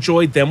greatly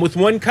enjoyed them with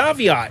one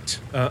caveat.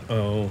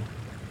 Uh-oh.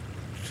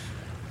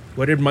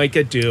 What did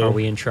Micah do? Are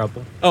we in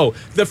trouble? Oh,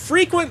 the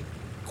frequent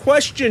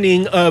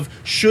questioning of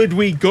should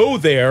we go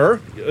there,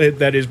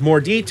 that is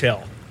more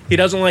detail. He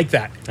doesn't like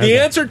that. Okay. The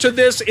answer to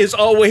this is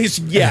always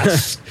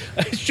yes.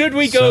 Should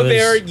we go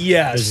there?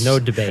 Yes. There's no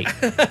debate.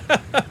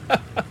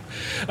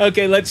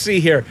 Okay, let's see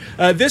here.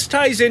 This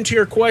ties into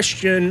your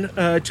question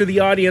to the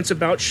audience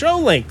about show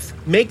length.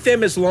 Make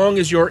them as long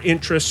as your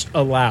interests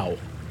allow.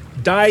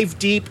 Dive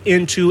deep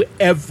into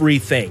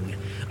everything.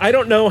 I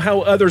don't know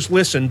how others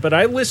listen, but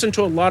I listen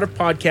to a lot of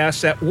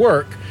podcasts at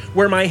work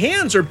where my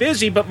hands are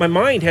busy, but my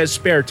mind has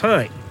spare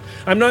time.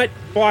 I'm not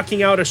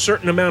blocking out a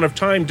certain amount of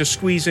time to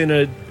squeeze in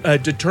a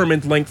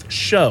determined length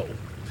show.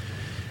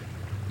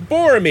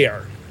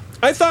 Boromir.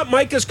 I thought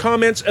Micah's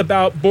comments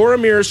about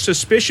Boromir's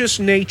suspicious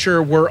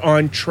nature were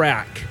on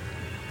track.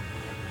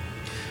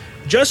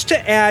 Just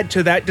to add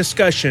to that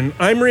discussion,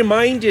 I'm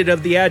reminded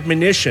of the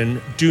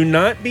admonition, do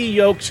not be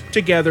yoked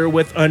together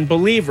with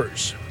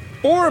unbelievers.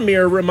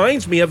 Boromir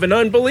reminds me of an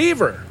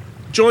unbeliever,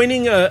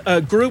 joining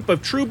a group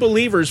of true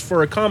believers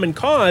for a common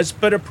cause,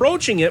 but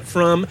approaching it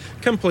from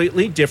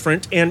completely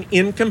different and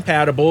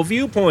incompatible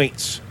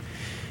viewpoints.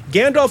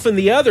 Gandalf and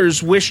the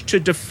others wished to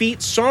defeat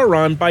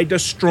Sauron by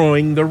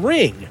destroying the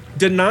ring,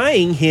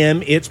 denying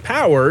him its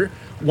power,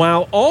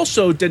 while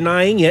also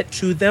denying it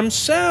to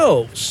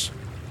themselves.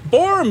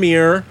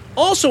 Boromir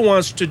also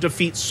wants to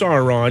defeat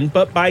Sauron,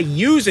 but by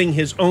using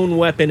his own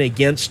weapon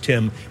against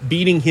him,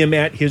 beating him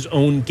at his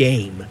own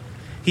game.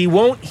 He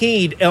won't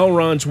heed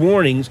Elrond's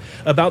warnings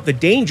about the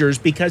dangers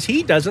because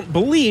he doesn't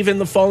believe in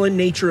the fallen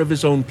nature of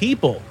his own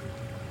people.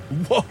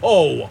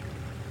 Whoa!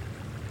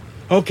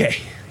 Okay,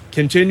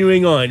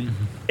 continuing on.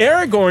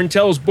 Aragorn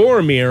tells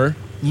Boromir,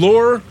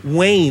 lore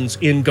wanes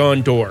in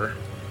Gondor.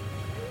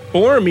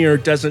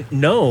 Boromir doesn't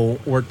know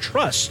or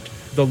trust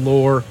the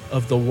lore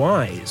of the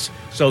wise,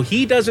 so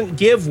he doesn't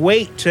give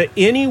weight to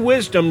any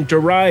wisdom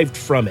derived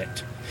from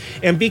it.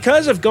 And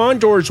because of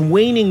Gondor's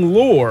waning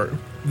lore,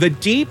 the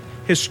deep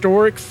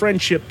historic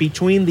friendship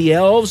between the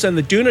elves and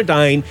the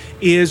Dunedain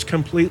is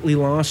completely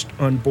lost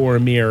on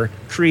Boromir,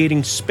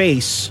 creating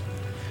space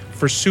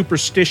for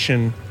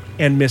superstition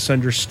and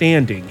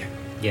misunderstanding.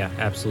 Yeah,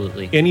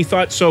 absolutely. Any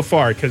thoughts so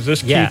far? Because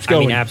this keeps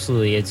going. I mean,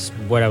 absolutely. It's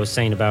what I was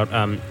saying about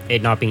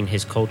it not being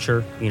his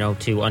culture,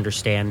 to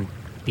understand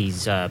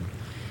these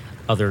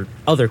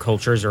other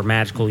cultures or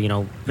magical,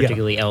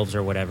 particularly elves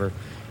or whatever.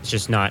 It's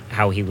just not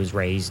how he was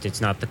raised. It's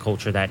not the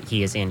culture that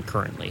he is in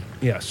currently.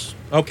 Yes.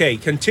 Okay,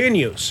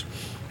 continues.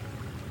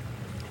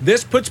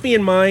 This puts me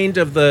in mind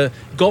of the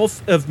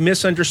gulf of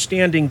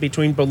misunderstanding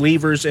between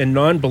believers and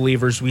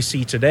non-believers we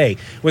see today.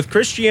 With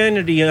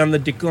Christianity on the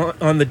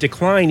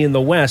decline in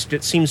the West,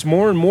 it seems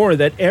more and more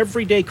that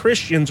everyday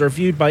Christians are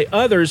viewed by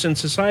others in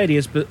society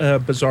as a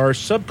bizarre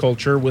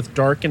subculture with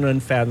dark and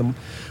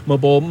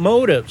unfathomable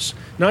motives.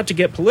 Not to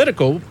get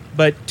political,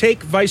 but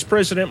take Vice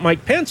President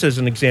Mike Pence as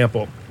an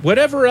example.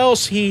 Whatever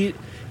else, he's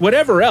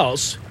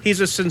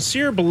a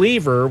sincere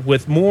believer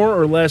with more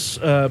or less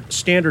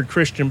standard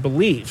Christian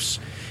beliefs.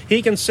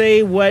 He can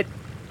say what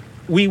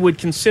we would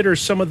consider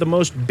some of the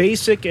most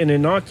basic and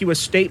innocuous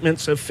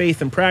statements of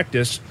faith and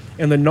practice,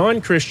 and the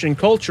non-Christian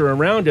culture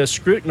around us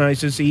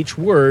scrutinizes each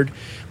word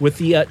with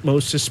the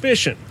utmost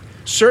suspicion,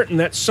 certain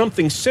that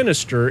something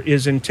sinister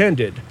is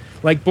intended.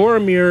 Like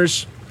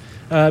Boromir's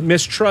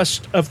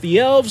mistrust of the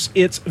elves,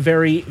 it's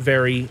very,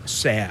 very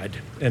sad.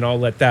 And I'll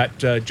let that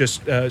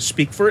just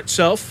speak for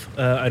itself.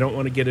 I don't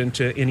want to get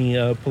into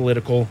any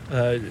political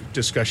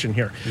discussion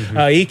here.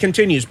 He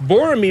continues,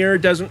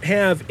 Boromir doesn't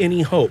have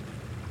any hope.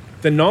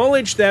 The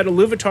knowledge that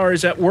Iluvatar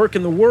is at work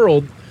in the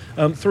world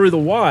through the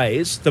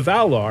wise, the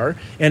Valar,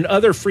 and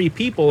other free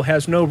people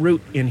has no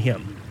root in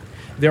him.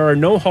 There are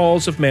no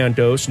halls of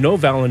Mandos, no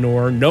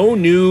Valinor, no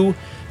new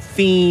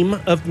theme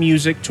of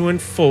music to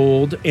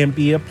unfold and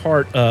be a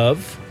part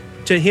of.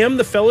 To him,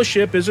 the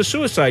Fellowship is a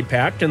suicide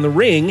pact, and the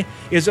Ring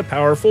is a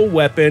powerful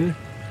weapon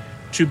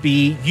to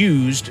be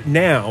used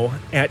now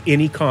at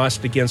any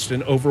cost against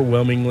an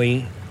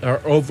overwhelming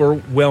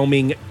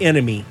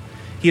enemy.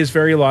 He is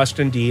very lost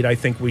indeed. I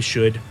think we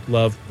should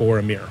love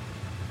Boromir.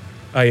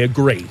 I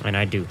agree. And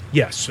I do.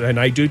 Yes, and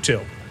I do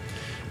too.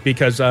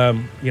 Because,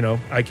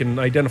 I can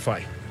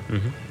identify.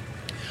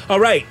 All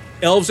right,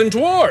 elves and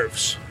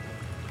dwarves.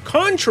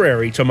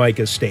 Contrary to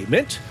Micah's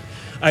statement,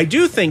 I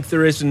do think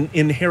there is an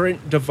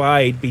inherent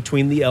divide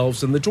between the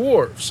elves and the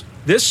dwarves.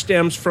 This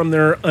stems from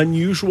their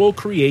unusual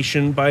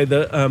creation by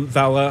the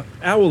Vala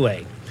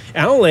Aule.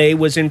 Aule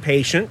was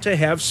impatient to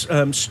have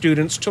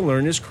students to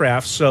learn his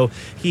craft, so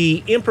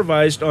he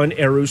improvised on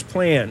Eru's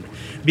plan.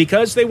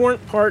 Because they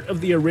weren't part of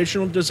the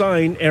original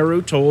design,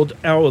 Eru told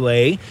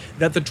Aule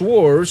that the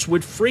dwarves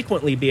would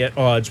frequently be at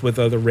odds with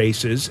other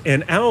races,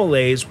 and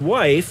Aule's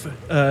wife,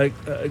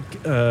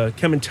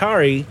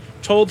 Kementari,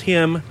 told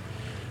him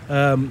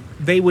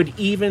they would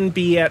even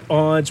be at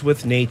odds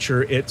with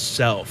nature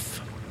itself.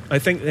 I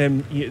think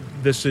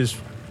this is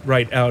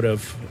right out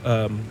of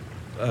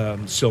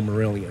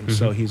Silmarillion,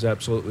 so he's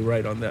absolutely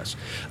right on this.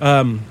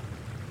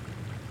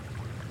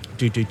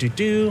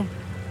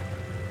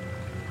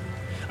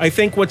 I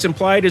think what's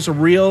implied is a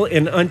real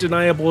and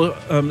undeniable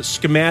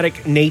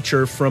schematic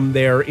nature from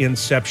their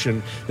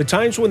inception. The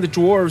times when the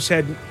dwarves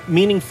had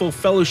meaningful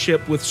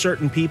fellowship with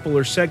certain people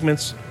or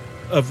segments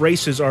of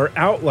races are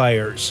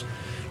outliers,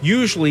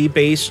 usually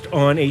based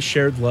on a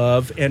shared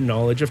love and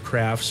knowledge of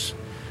crafts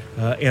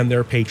and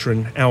their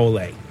patron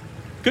Aule.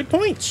 Good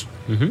points.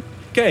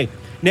 Okay,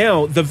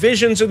 now the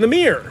visions in the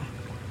mirror.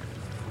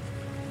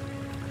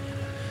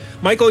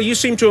 Michael, you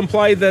seem to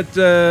imply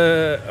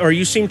that,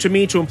 you seem to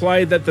me to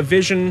imply that the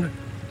vision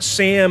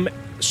Sam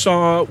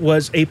saw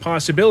was a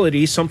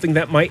possibility, something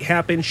that might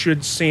happen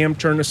should Sam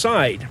turn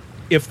aside.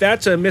 If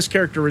that's a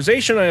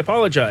mischaracterization, I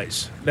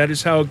apologize. That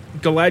is how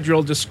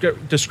Galadriel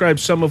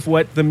describes some of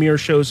what the mirror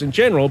shows in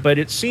general, but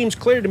it seems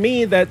clear to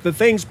me that the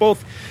things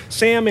both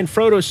Sam and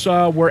Frodo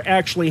saw were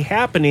actually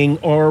happening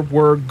or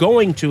were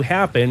going to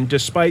happen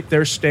despite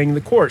their staying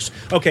the course.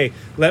 Okay,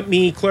 let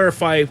me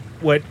clarify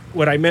what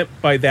I meant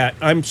by that.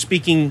 I was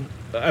speaking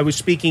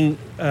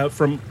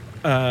from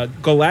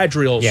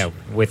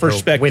Galadriel's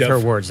perspective. With her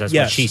words, that's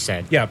yes. what she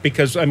said. Yeah,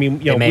 because I mean,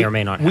 you know, may or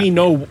may not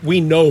happen.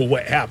 We know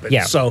what happened.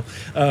 Yeah. So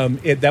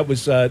that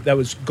was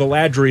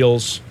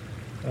Galadriel's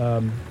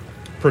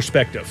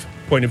perspective,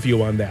 point of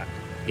view on that.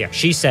 Yeah,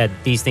 she said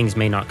these things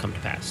may not come to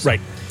pass.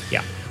 Right.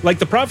 Yeah. Like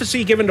the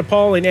prophecy given to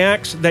Paul in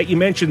Acts that you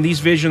mentioned,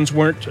 these visions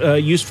weren't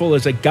useful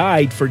as a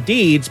guide for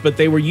deeds, but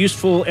they were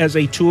useful as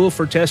a tool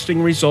for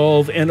testing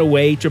resolve and a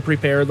way to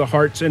prepare the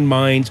hearts and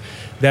minds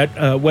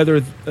that whether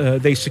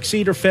they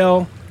succeed or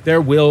fail, there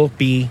will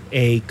be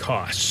a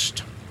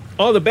cost.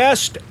 All the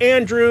best,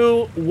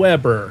 Andrew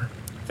Weber.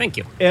 Thank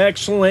you.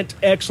 Excellent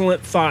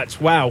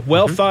thoughts. Wow,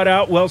 well thought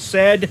out, well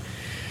said.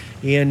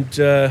 And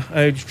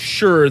I'm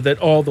sure that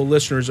all the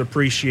listeners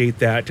appreciate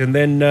that. And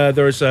then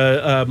there's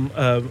a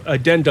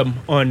addendum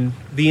on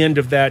the end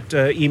of that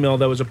email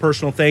that was a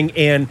personal thing.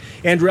 And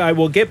Andrew, I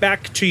will get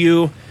back to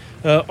you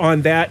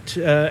on that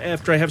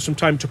after I have some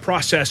time to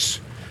process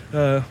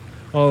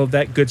all of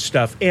that good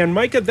stuff. And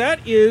Micah,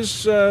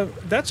 that's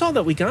all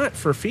that we got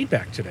for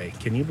feedback today.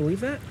 Can you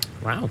believe that?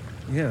 Wow.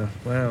 Yeah,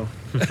 wow.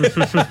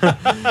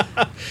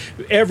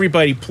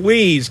 Everybody,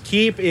 please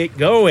keep it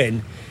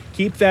going.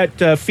 Keep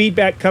that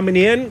feedback coming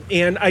in.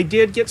 And I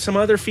did get some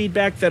other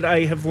feedback that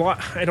I have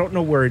lost. I don't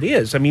know where it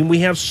is. I mean, we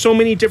have so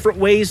many different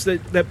ways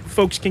that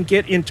folks can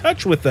get in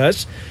touch with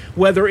us,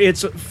 whether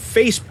it's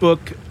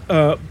Facebook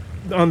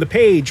on the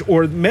page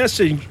or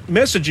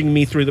messaging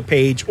me through the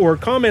page or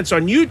comments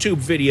on YouTube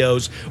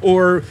videos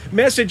or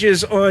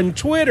messages on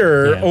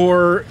Twitter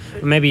or...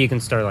 Maybe you can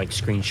start like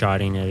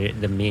screenshotting it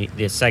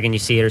the second you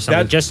see it or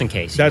something, just in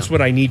case. That's what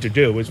I need to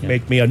do is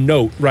make me a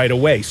note right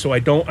away, so I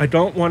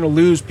don't want to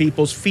lose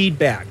people's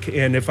feedback.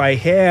 And if I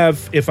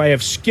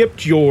have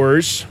skipped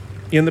yours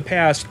in the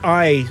past,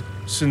 I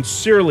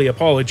sincerely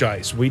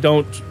apologize. We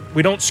don't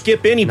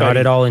skip anybody. Not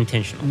at all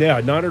intentional.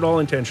 Yeah, not at all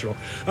intentional.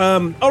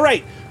 All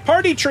right.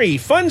 Party Tree,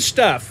 fun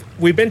stuff.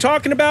 We've been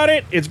talking about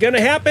it. It's going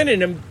to happen,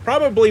 and it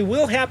probably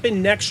will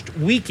happen next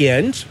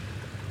weekend.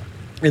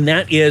 And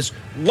that is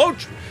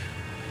Lotro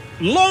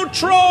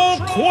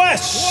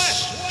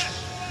Quest.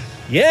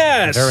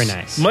 Yes. Very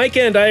nice.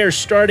 Micah and I are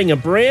starting a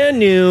brand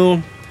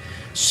new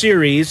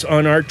series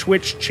on our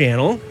Twitch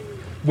channel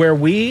where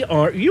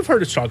you've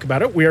heard us talk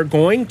about it, we are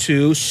going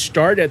to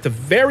start at the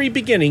very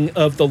beginning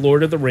of The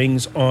Lord of the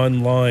Rings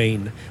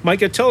Online.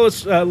 Micah, tell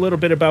us a little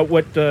bit about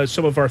what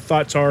some of our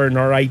thoughts are and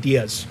our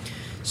ideas.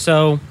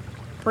 So,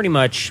 pretty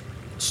much,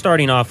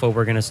 starting off, what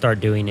we're going to start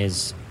doing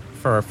is,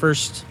 for our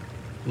first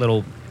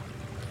little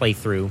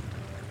playthrough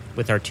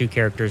with our two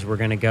characters, we're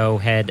going to go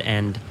ahead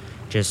and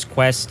just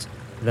quest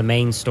the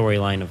main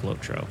storyline of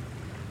Lotro,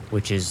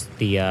 which is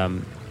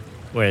the...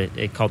 what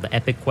it called the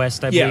Epic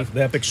Quest, I believe. Yeah,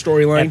 the Epic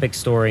Storyline. Epic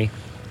Story.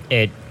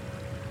 It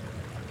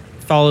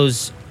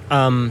follows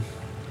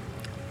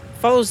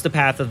the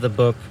path of the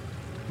book,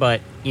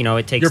 but, you know,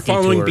 it takes You're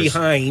following detours.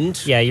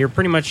 behind. Yeah, you're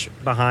pretty much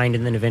behind,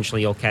 and then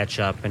eventually you'll catch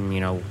up, and, you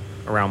know,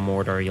 around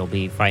Mordor, you'll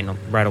be fighting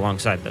right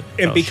alongside the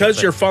And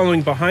because you're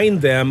following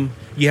behind them,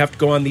 you have to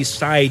go on these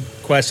side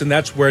quests, and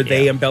that's where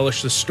they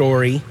embellish the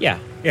story. Yeah.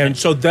 And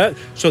so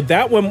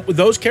that one,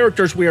 those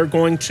characters, we are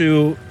going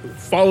to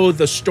follow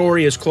the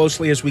story as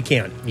closely as we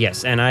can.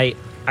 Yes, and I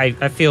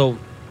feel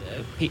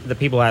the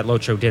people at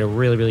Lotro did a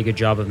really, really good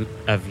job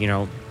of, you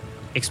know,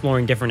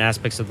 exploring different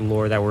aspects of the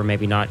lore that were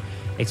maybe not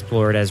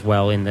explored as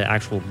well in the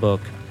actual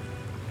book.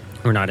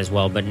 Or not as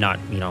well, but not,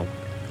 you know,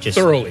 just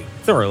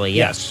Thoroughly.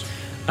 Yeah. Yes.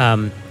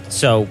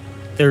 So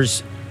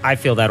I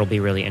feel that'll be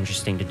really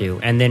interesting to do.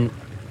 And then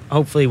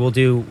hopefully we'll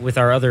do with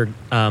our other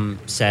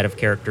set of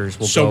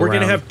characters. So we're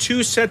going to have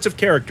 2 sets of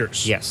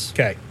characters. Yes.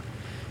 Okay.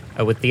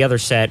 With the other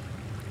set,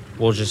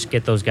 we'll just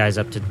get those guys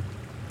up to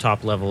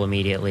top level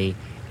immediately,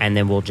 and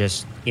then we'll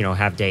just,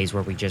 have days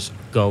where we just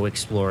go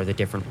explore the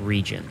different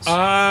regions.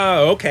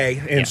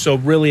 Okay. And so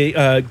really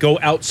go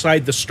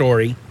outside the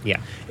story. Yeah.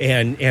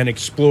 And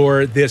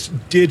explore this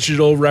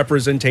digital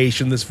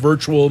representation, this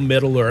virtual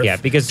Middle Earth. Yeah,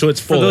 because to its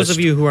for those fullest. of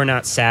you who are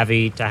not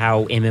savvy to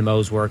how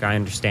MMOs work, I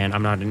understand.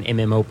 I'm not an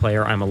MMO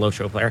player. I'm a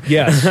LOTRO player.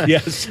 Yes,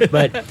 yes.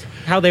 But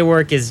how they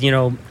work is,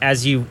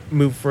 as you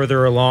move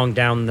further along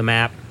down the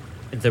map,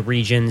 the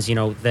regions,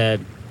 the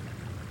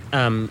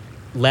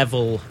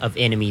level of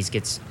enemies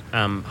gets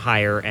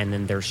higher, and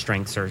then their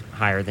strengths are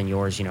higher than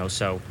yours,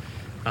 So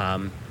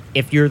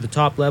if you're the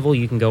top level,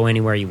 you can go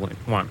anywhere you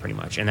want pretty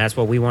much. And that's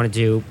what we want to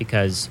do,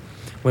 because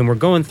when we're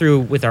going through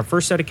with our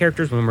first set of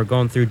characters, when we're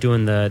going through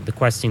doing the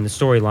questing, the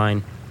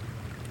storyline,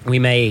 we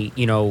may,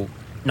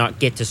 not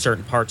get to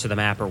certain parts of the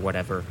map or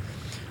whatever.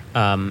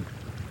 And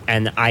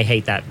I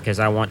hate that, because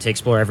I want to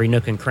explore every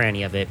nook and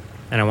cranny of it,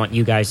 and I want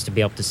you guys to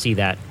be able to see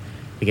that,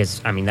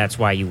 because, that's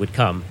why you would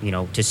come,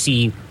 to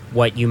see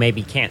what you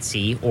maybe can't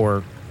see,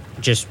 or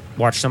just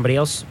watch somebody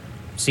else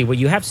see what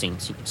you have seen.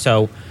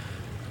 So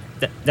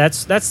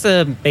that's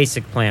the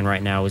basic plan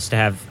right now, is to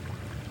have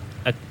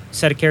a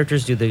set of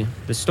characters do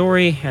the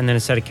story, and then a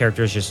set of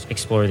characters just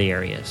explore the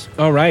areas.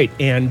 All right.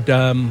 And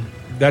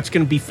that's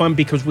going to be fun,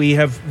 because we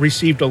have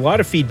received a lot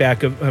of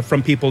feedback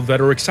from people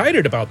that are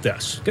excited about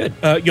this. Good.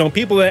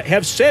 People that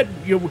have said,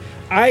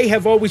 I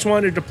have always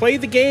wanted to play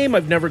the game.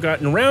 I've never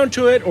gotten around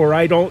to it, or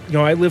I don't,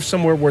 I live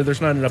somewhere where there's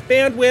not enough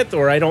bandwidth,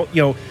 or I don't,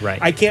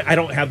 right. I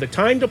don't have the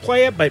time to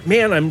play it, but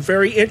man, I'm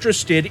very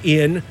interested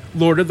in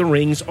Lord of the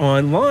Rings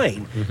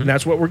Online. Mm-hmm. And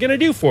that's what we're going to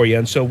do for you.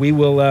 And so we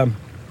will,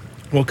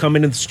 we'll come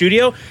into the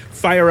studio,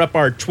 fire up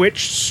our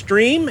Twitch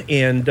stream,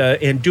 and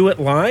do it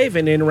live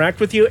and interact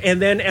with you. And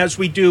then, as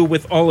we do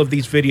with all of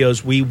these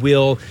videos, we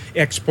will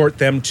export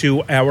them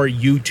to our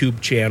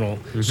YouTube channel.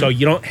 Mm-hmm. So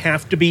you don't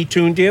have to be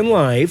tuned in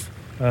live.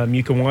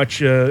 You can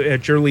watch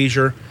at your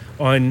leisure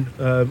on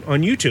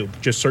YouTube.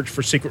 Just search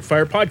for Secret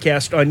Fire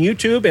Podcast on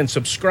YouTube and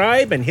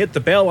subscribe and hit the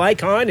bell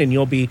icon, and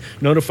you'll be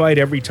notified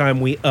every time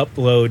we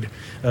upload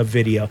a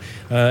video.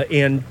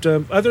 And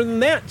other than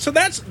that, so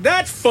that's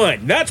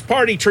fun. That's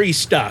party tree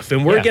stuff,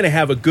 and we're going to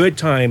have a good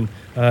time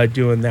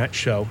doing that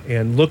show,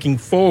 and looking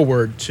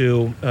forward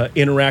to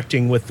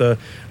interacting with the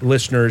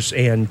listeners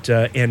and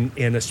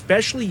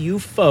especially you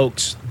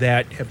folks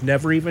that have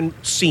never even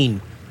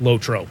seen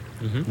LOTRO.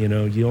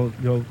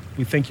 Mm-hmm.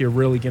 We think you're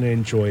really going to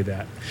enjoy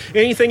that.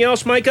 Anything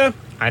else, Micah?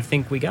 I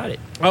think we got it.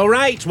 All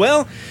right.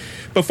 Well,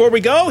 before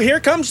we go, here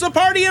comes the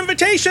party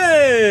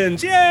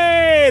invitations.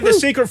 Yay! The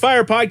Secret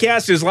Fire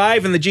Podcast is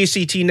live in the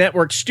GCT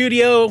Network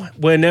studio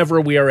whenever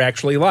we are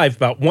actually live,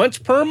 about once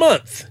per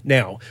month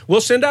now.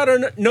 We'll send out our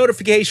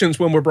notifications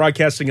when we're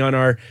broadcasting on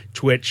our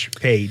Twitch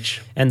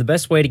page. And the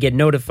best way to get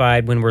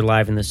notified when we're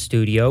live in the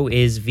studio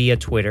is via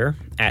Twitter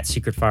at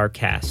Secret Fire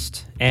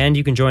Cast. And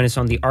you can join us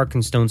on the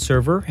Arkenstone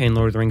server in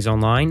Lord of the Rings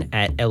Online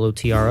at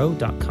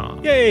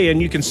lotro.com. Yay,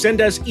 and you can send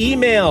us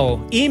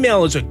email.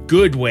 Email is a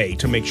good way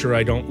to make sure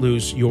I don't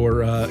lose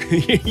your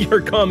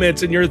your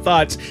comments and your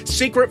thoughts.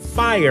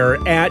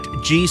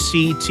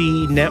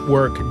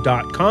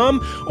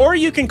 secretfire@gctnetwork.com. Or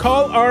you can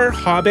call our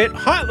Hobbit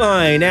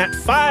hotline at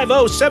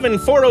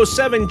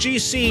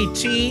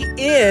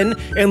 507-407-GCTN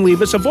and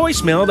leave us a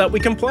voicemail that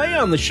we can play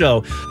on the show.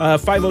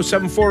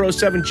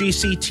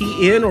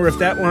 507-407-GCTN, or if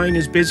that line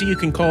is busy, you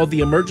can call the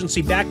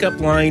emergency backup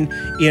line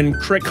in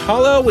Crick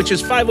Hollow, which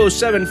is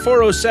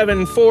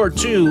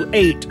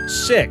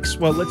 507-407-4286.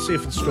 Well, let's see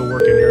if it's still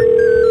working here.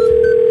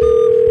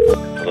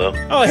 Hello?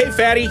 Oh, hey,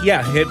 Fatty.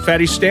 Yeah,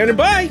 Fatty's standing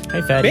by.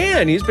 Hey, Fatty.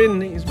 Man, he's been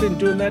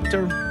doing that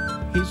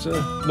he's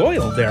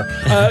loyal there.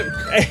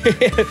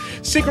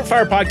 Secret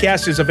Fire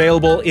Podcast is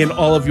available in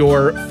all of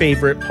your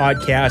favorite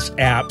podcast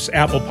apps,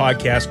 Apple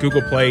Podcasts,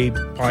 Google Play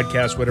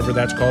Podcasts, whatever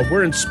that's called.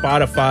 We're in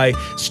Spotify,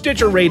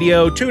 Stitcher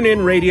Radio,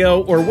 TuneIn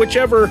Radio, or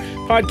whichever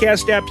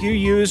podcast app you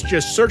use.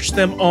 Just search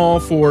them all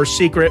for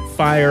Secret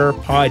Fire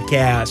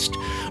Podcast.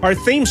 Our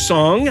theme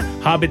song,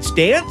 Hobbit's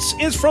Dance,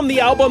 is from the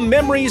album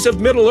Memories of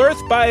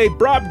Middle-earth by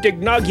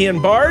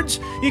Brobdingnagian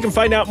Bards. You can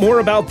find out more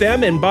about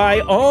them and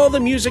buy all the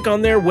music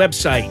on their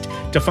website.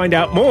 To find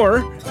out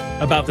more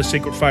about the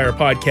Secret Fire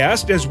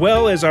Podcast, as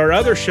well as our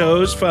other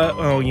shows,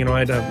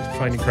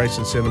 Finding Christ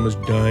in Cinema's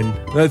done.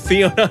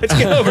 Theo, let's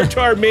get over to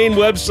our main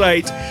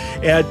website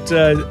at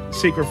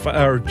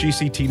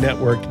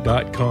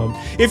GCTnetwork.com.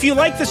 If you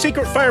like the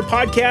Secret Fire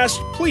Podcast,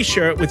 please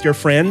share it with your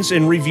friends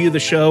and review the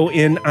show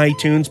in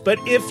iTunes. But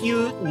if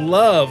you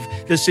love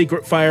the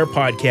Secret Fire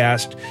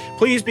Podcast,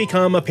 please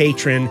become a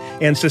patron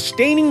and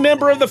sustaining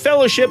member of the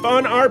fellowship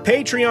on our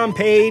Patreon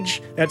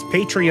page. That's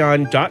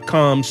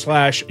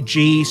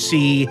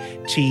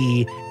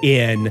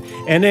patreon.com/GCTN.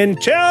 And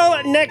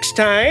until next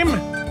time,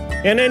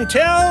 And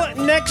until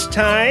next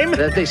time...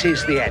 This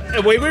is the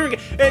end. Wait,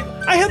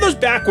 I had those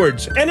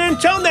backwards. And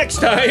until next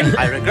time...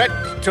 I regret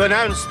to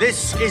announce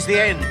this is the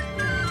end.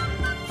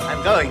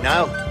 I'm going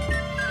now.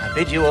 I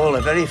bid you all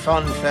a very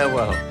fond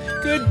farewell.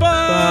 Goodbye!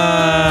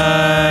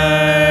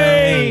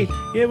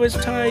 Bye. It was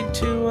tied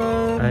to,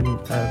 an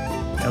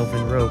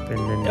elven rope, and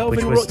then elven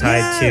which was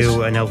tied yes.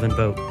 to an elven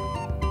boat.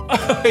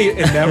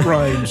 And that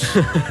rhymes.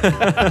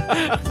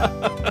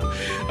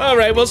 All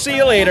right, we'll see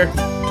you later.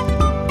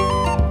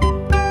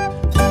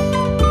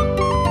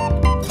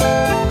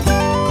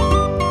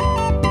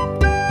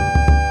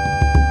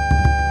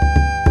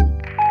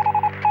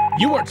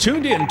 You are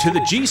tuned in to the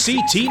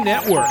GCT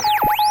Network.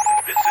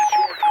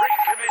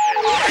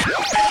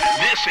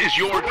 This is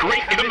your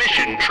Great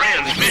Commission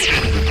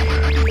transmission.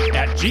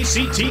 At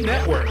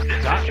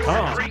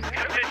GCTnetwork.com.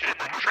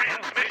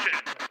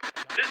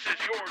 This is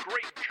your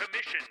Great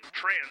Commission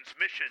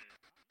transmission.